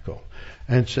tabernacle.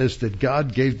 And it says that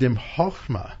God gave them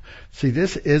chokhmah. See,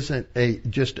 this isn't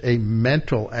just a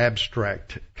mental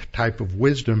abstract type of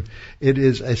wisdom. It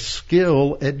is a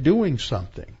skill at doing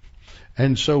something.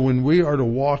 And so when we are to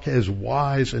walk as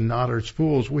wise and not as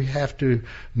fools, we have to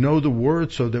know the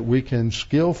word so that we can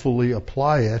skillfully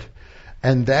apply it.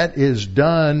 And that is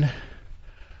done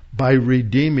by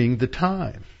redeeming the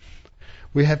time.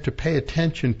 We have to pay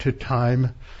attention to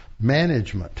time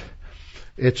management.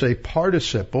 It's a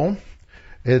participle.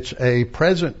 It's a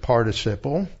present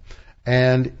participle.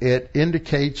 And it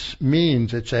indicates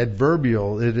means. It's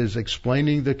adverbial. It is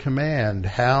explaining the command.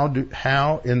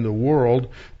 How in the world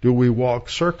do we walk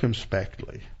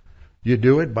circumspectly? You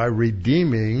do it by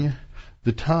redeeming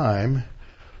the time,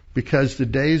 because the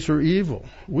days are evil.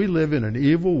 We live in an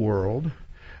evil world,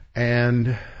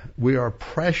 and we are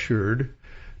pressured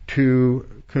to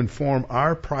conform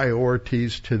our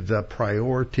priorities to the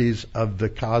priorities of the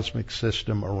cosmic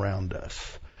system around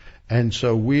us. And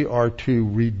so we are to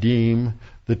redeem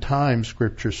the time,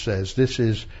 Scripture says. This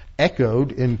is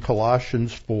echoed in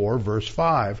Colossians 4, verse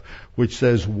 5, which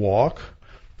says, walk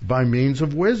by means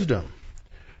of wisdom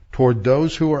toward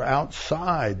those who are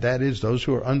outside, that is, those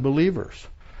who are unbelievers,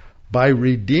 by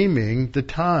redeeming the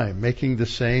time, making the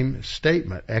same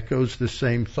statement, echoes the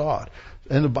same thought.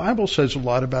 And the Bible says a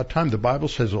lot about time. The Bible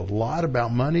says a lot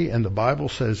about money, and the Bible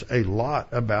says a lot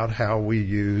about how we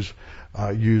use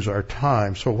our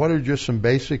time. So what are just some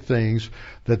basic things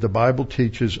that the Bible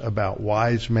teaches about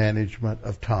wise management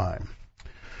of time?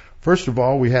 First of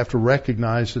all, we have to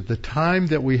recognize that the time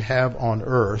that we have on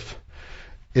earth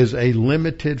is a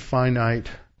limited, finite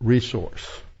resource.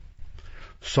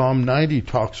 Psalm 90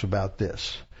 talks about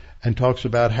this and talks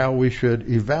about how we should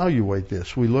evaluate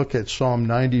this. We look at Psalm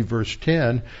 90 verse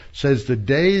 10, says the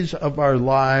days of our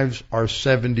lives are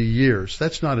 70 years.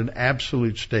 That's not an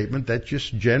absolute statement. That's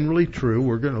just generally true.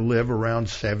 We're going to live around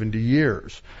 70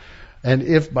 years. And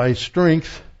if by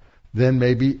strength, then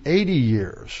maybe 80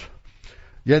 years.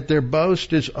 Yet their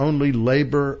boast is only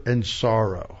labor and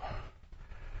sorrow.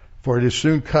 For it is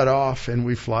soon cut off and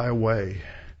we fly away.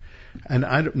 And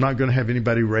I'm not going to have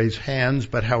anybody raise hands,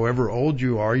 but however old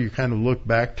you are, you kind of look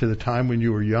back to the time when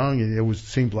you were young, and it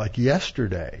seemed like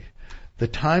yesterday. The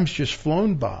time's just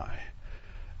flown by.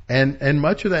 And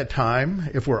much of that time,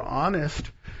 if we're honest,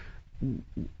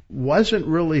 wasn't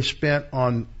really spent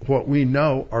on what we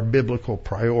know are biblical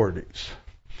priorities.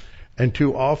 And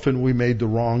too often we made the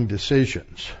wrong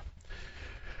decisions.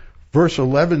 Verse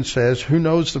 11 says, who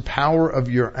knows the power of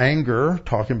your anger,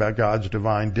 talking about God's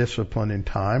divine discipline in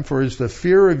time, for as the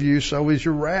fear of you, so is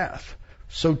your wrath.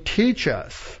 So teach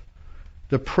us.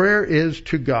 The prayer is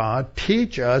to God,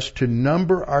 teach us to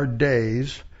number our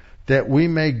days that we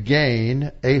may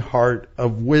gain a heart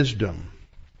of wisdom.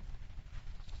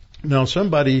 Now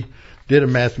somebody did a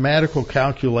mathematical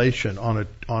calculation on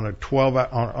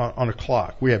a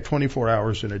clock. We have 24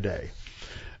 hours in a day.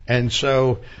 And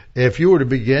so if you were to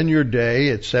begin your day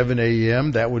at 7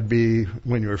 a.m., that would be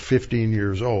when you're 15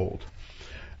 years old.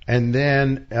 And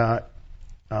then,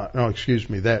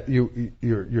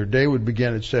 your day would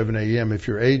begin at 7 a.m. If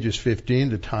your age is 15,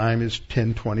 the time is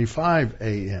 10:25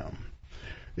 a.m.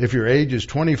 If your age is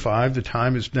 25, the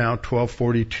time is now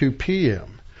 12:42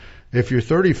 p.m. If you're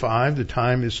 35, the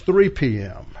time is 3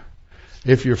 p.m.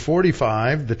 If you're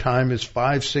 45, the time is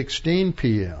 5:16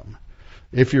 p.m.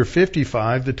 If you're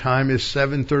 55, the time is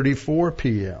 7:34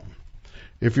 p.m.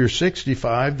 If you're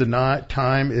 65, the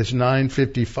time is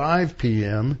 9:55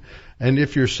 p.m. And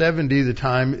if you're 70, the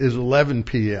time is 11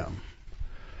 p.m.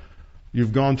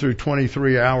 You've gone through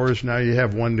 23 hours, now you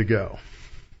have one to go.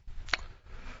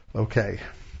 Okay.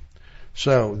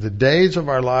 So, the days of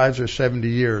our lives are 70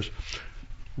 years.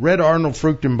 Read Arnold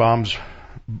Fruchtenbaum's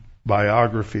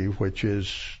biography, which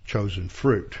is Chosen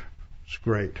Fruit. It's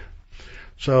great.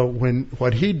 So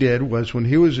what he did was, when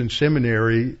he was in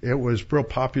seminary, it was real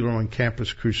popular on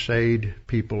Campus Crusade.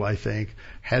 People, I think,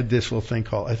 had this little thing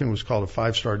called, I think it was called a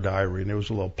 5-star diary, and it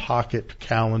was a little pocket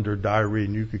calendar diary,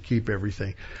 and you could keep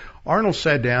everything. Arnold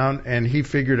sat down and he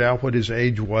figured out what his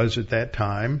age was at that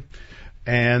time,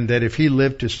 and that if he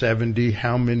lived to 70,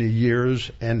 how many years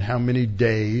and how many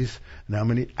days and how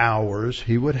many hours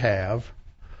he would have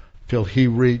till he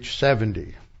reached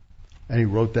 70. And he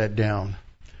wrote that down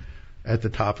at the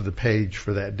top of the page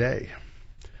for that day.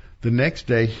 The next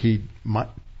day he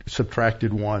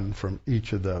subtracted 1 from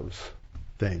each of those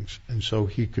things, and so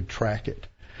he could track it.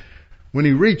 When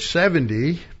he reached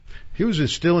 70, he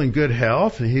was still in good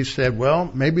health, and he said, well,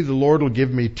 maybe the Lord will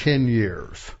give me 10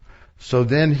 years. So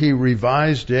then he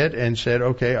revised it and said,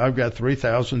 okay, I've got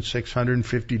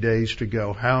 3,650 days to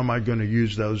go. How am I going to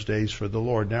use those days for the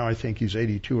Lord? Now I think he's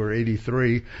 82 or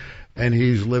 83, and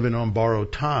he's living on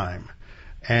borrowed time.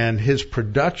 And his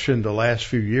production the last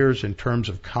few years in terms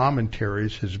of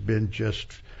commentaries has been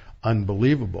just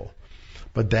unbelievable.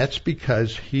 But that's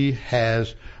because he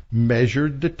has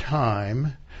measured the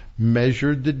time,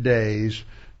 measured the days,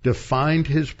 defined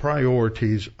his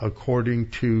priorities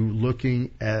according to looking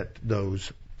at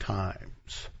those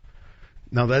times.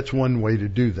 Now that's one way to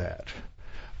do that.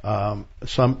 I'm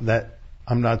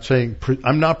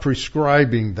not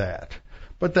prescribing that,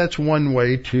 but that's one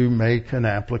way to make an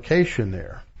application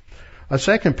there. A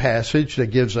second passage that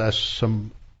gives us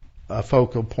some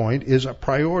focal point is our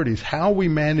priorities. How we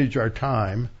manage our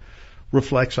time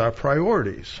reflects our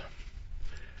priorities.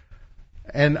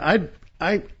 And I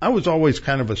was always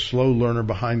kind of a slow learner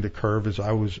behind the curve as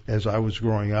I was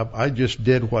growing up. I just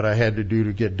did what I had to do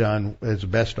to get done as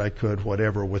best I could,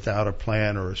 whatever, without a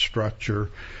plan or a structure.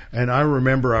 And I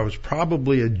remember I was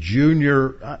probably a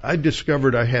junior. I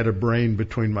discovered I had a brain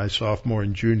between my sophomore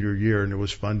and junior year, and it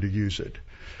was fun to use it.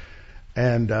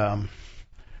 And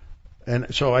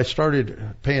so I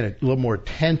started paying a little more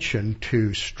attention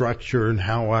to structure and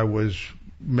how I was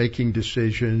making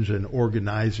decisions and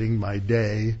organizing my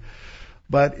day.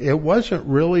 But it wasn't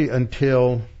really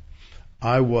until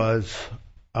I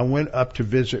went up to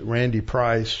visit Randy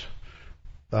Price.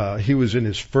 He was in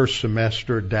his first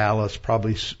semester at Dallas,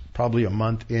 probably a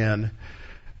month in.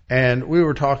 And we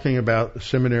were talking about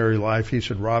seminary life. He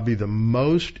said, Robbie, the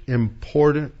most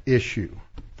important issue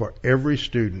for every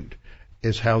student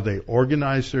is how they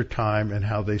organize their time and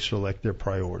how they select their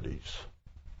priorities.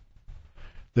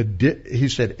 He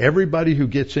said everybody who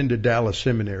gets into Dallas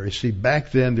Seminary, see,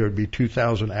 back then there would be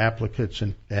 2,000 applicants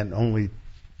and only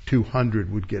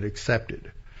 200 would get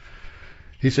accepted.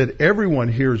 He said everyone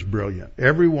here is brilliant.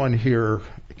 Everyone here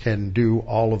can do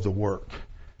all of the work.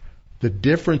 The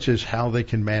difference is how they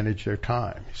can manage their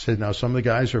time. He said now some of the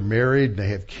guys are married and they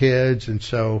have kids, and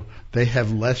so they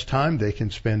have less time they can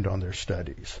spend on their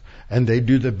studies. And they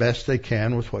do the best they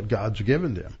can with what God's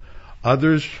given them.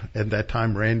 Others, at that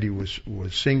time Randy was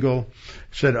single,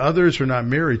 said others are not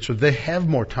married, so they have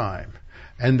more time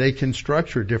and they can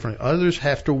structure differently. Others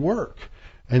have to work,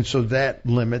 and so that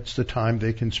limits the time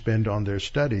they can spend on their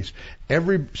studies.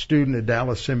 Every student at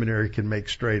Dallas Seminary can make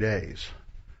straight A's,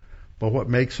 but what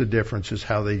makes a difference is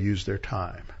how they use their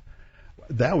time.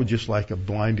 That was just like a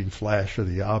blinding flash of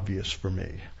the obvious for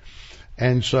me.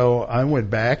 And so I went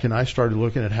back and I started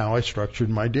looking at how I structured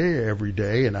my day every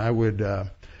day, and I would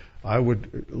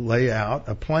lay out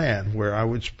a plan where I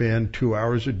would spend 2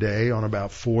 hours a day on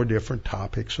about 4 different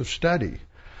topics of study.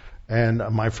 And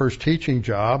my first teaching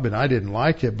job, and I didn't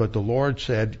like it, but the Lord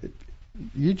said,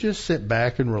 you just sit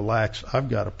back and relax. I've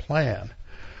got a plan.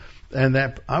 And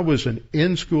that I was an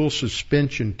in-school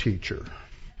suspension teacher.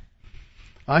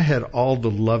 I had all the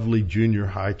lovely junior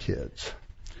high kids.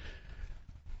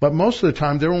 But most of the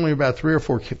time, there were only about 3 or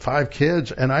 4, 5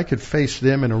 kids, and I could face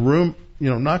them in a room,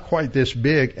 not quite this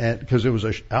big, because it was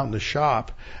out in the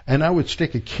shop, and I would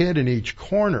stick a kid in each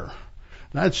corner.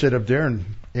 And I'd sit up there, and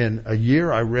in a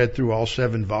year, I read through all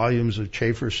 7 volumes of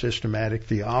Chafer's Systematic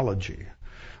Theology.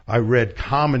 I read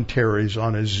commentaries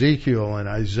on Ezekiel and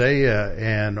Isaiah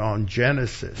and on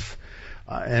Genesis.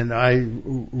 And I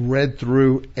read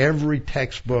through every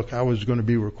textbook I was going to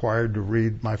be required to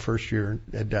read my first year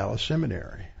at Dallas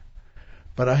Seminary.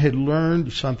 But I had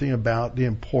learned something about the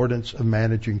importance of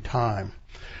managing time.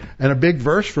 And a big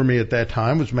verse for me at that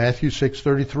time was Matthew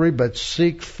 6:33, but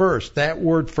seek first. That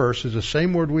word first is the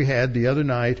same word we had the other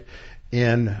night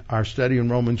in our study in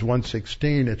Romans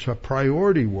 1:16. It's a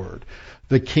priority word.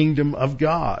 The kingdom of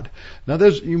God. Now,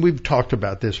 we've talked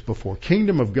about this before.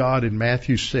 Kingdom of God in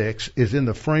Matthew 6 is in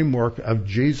the framework of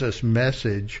Jesus'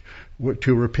 message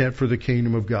to repent, for the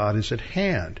kingdom of God is at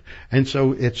hand. And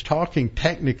so it's talking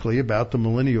technically about the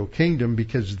millennial kingdom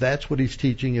because that's what he's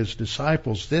teaching his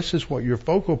disciples. This is what your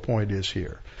focal point is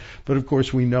here. But of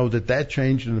course we know that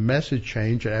changed and the message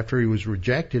changed after he was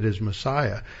rejected as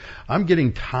Messiah. I'm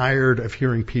getting tired of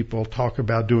hearing people talk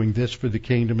about doing this for the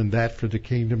kingdom and that for the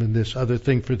kingdom and this other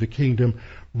thing for the kingdom.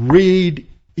 Read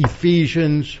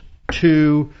Ephesians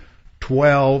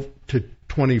 2:12 to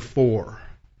 24.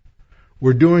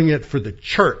 We're doing it for the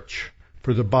church,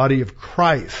 for the body of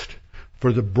Christ,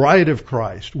 for the bride of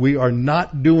Christ. We are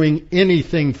not doing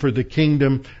anything for the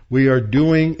kingdom. We are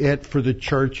doing it for the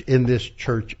church in this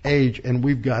church age, and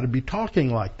we've got to be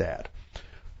talking like that.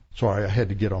 Sorry, I had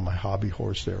to get on my hobby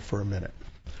horse there for a minute.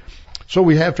 So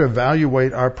we have to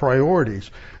evaluate our priorities.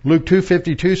 Luke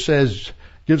 2:52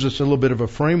 gives us a little bit of a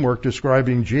framework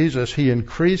describing Jesus. He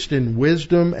increased in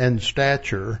wisdom and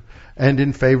stature and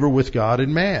in favor with God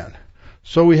and man.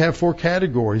 So we have 4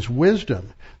 categories.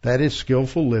 Wisdom, that is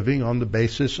skillful living on the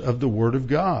basis of the Word of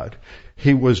God.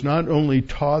 He was not only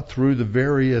taught through the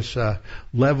various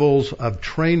levels of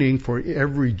training for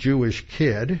every Jewish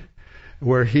kid,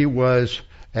 where he was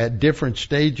at different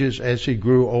stages as he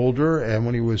grew older, and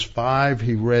when he was 5,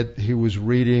 he was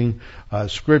reading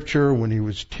scripture. When he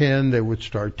was 10, they would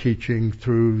start teaching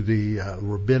through the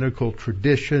rabbinical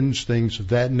traditions, things of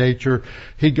that nature.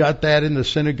 He got that in the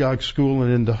synagogue school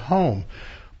and in the home.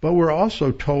 But we're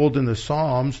also told in the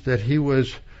Psalms that he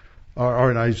was,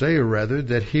 or in Isaiah rather,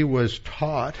 that he was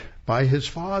taught by his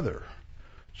father.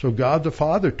 So God the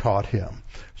Father taught him.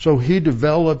 So he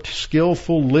developed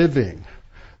skillful living.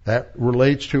 That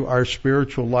relates to our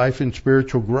spiritual life and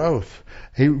spiritual growth.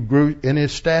 He grew in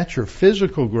his stature,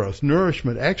 physical growth,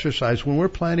 nourishment, exercise. When we're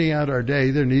planning out our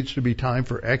day, there needs to be time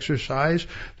for exercise.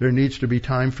 There needs to be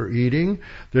time for eating.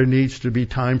 There needs to be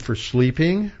time for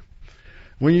sleeping.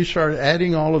 When you start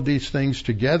adding all of these things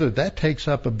together, that takes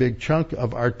up a big chunk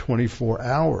of our 24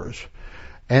 hours.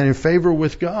 And in favor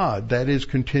with God, that is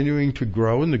continuing to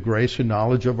grow in the grace and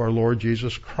knowledge of our Lord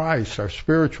Jesus Christ, our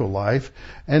spiritual life,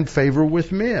 and favor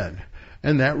with men.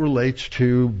 And that relates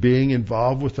to being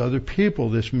involved with other people.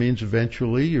 This means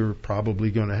eventually you're probably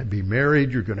going to be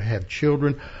married, you're going to have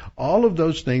children. All of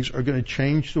those things are going to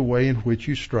change the way in which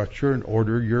you structure and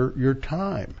order your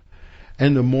time.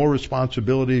 And the more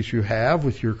responsibilities you have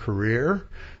with your career,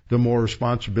 the more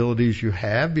responsibilities you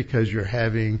have because you're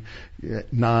having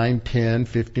 9, 10,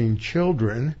 15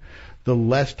 children, the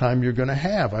less time you're going to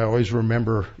have. I always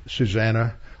remember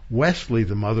Susanna Wesley,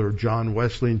 the mother of John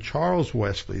Wesley and Charles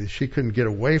Wesley. She couldn't get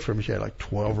away from them. She had like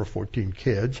 12 or 14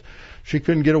 kids. She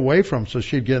couldn't get away from them, so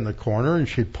she'd get in the corner and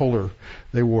she'd pull her,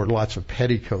 they wore lots of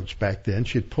petticoats back then,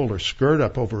 she'd pull her skirt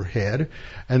up over her head,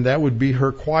 and that would be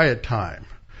her quiet time.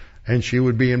 And she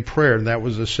would be in prayer, and that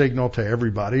was a signal to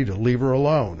everybody to leave her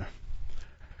alone.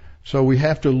 So we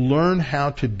have to learn how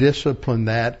to discipline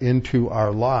that into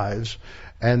our lives,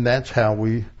 and that's how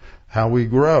we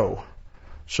grow.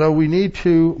 So we need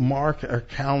to mark our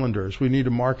calendars. We need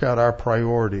to mark out our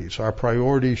priorities. Our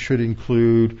priorities should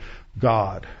include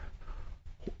God.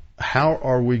 How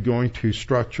are we going to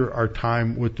structure our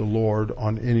time with the Lord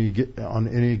on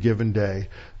any given day?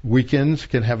 Weekends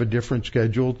can have a different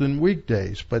schedule than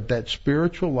weekdays, but that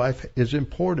spiritual life is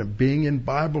important. Being in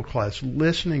Bible class,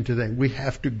 listening to things, we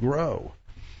have to grow.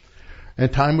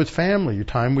 And time with family, your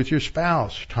time with your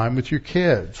spouse, time with your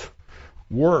kids,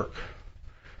 work.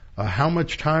 How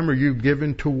much time are you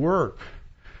given to work?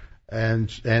 And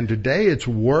today it's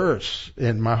worse.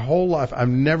 In my whole life, I've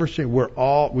never seen,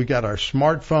 we got our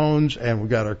smartphones and we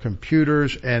got our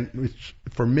computers, and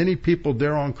for many people,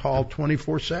 they're on call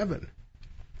 24/7.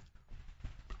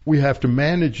 We have to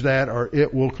manage that or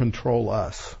it will control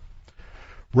us.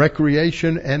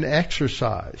 Recreation and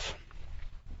exercise.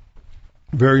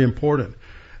 Very important.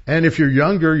 And if you're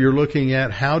younger, you're looking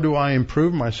at how do I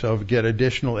improve myself, get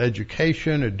additional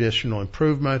education, additional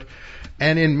improvement.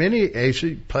 And in many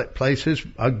places,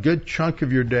 a good chunk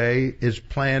of your day is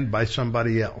planned by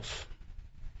somebody else.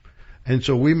 And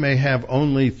so we may have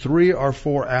only 3 or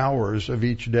 4 hours of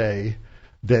each day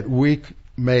that we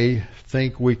may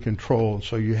think we control.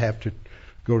 So you have to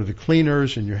go to the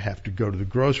cleaners, and you have to go to the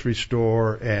grocery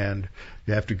store, and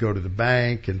you have to go to the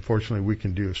bank. And fortunately, we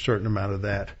can do a certain amount of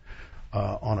that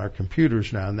on our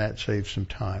computers now, and that saves some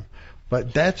time.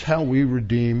 But that's how we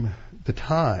redeem the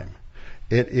time.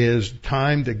 It is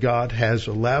time that God has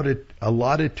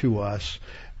allotted to us,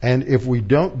 and if we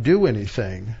don't do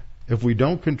anything, if we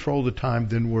don't control the time,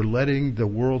 then we're letting the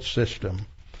world system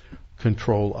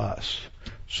control us.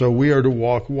 So we are to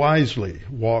walk wisely,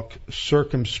 walk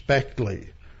circumspectly,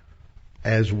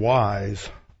 as wise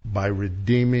by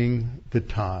redeeming the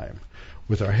time.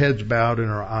 With our heads bowed and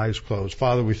our eyes closed.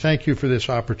 Father, we thank you for this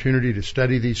opportunity to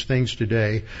study these things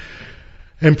today,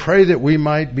 and pray that we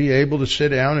might be able to sit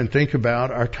down and think about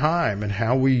our time and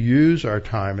how we use our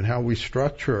time and how we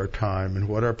structure our time and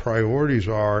what our priorities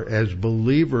are as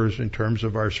believers in terms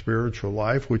of our spiritual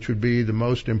life, which would be the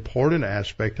most important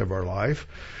aspect of our life,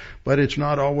 but it's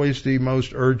not always the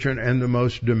most urgent and the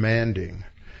most demanding.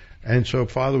 And so,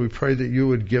 Father, we pray that you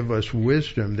would give us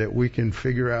wisdom that we can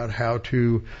figure out how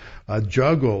to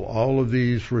juggle all of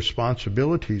these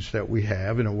responsibilities that we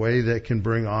have in a way that can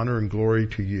bring honor and glory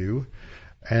to you,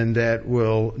 and that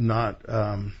will not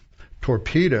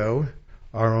torpedo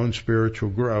our own spiritual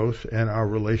growth and our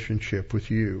relationship with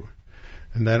you.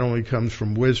 And that only comes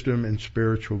from wisdom and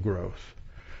spiritual growth.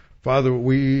 Father,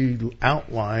 we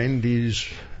outline these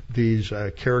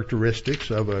characteristics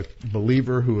of a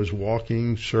believer who is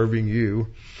walking, serving you.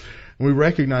 And we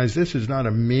recognize this is not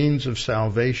a means of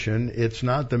salvation. It's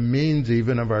not the means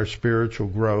even of our spiritual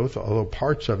growth, although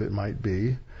parts of it might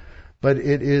be. But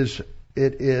it is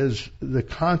the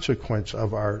consequence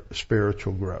of our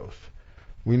spiritual growth.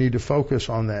 We need to focus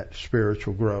on that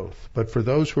spiritual growth. But for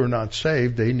those who are not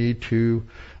saved, they need to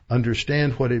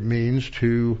understand what it means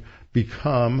to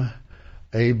become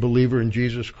a believer in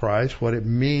Jesus Christ, what it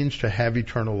means to have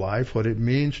eternal life, what it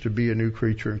means to be a new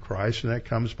creature in Christ, and that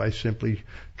comes by simply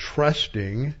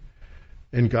trusting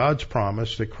in God's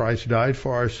promise that Christ died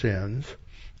for our sins,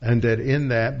 and that in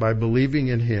that, by believing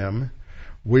in Him,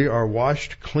 we are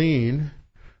washed clean,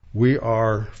 we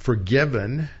are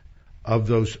forgiven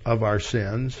of our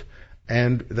sins,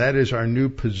 and that is our new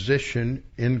position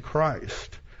in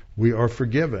Christ. We are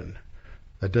forgiven.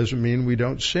 That doesn't mean we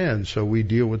don't sin, so we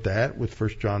deal with that with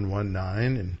 1 John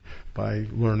 1:9, and by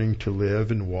learning to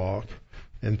live and walk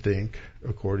and think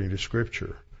according to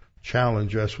Scripture.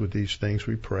 Challenge us with these things,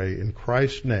 we pray. In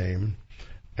Christ's name,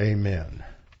 amen.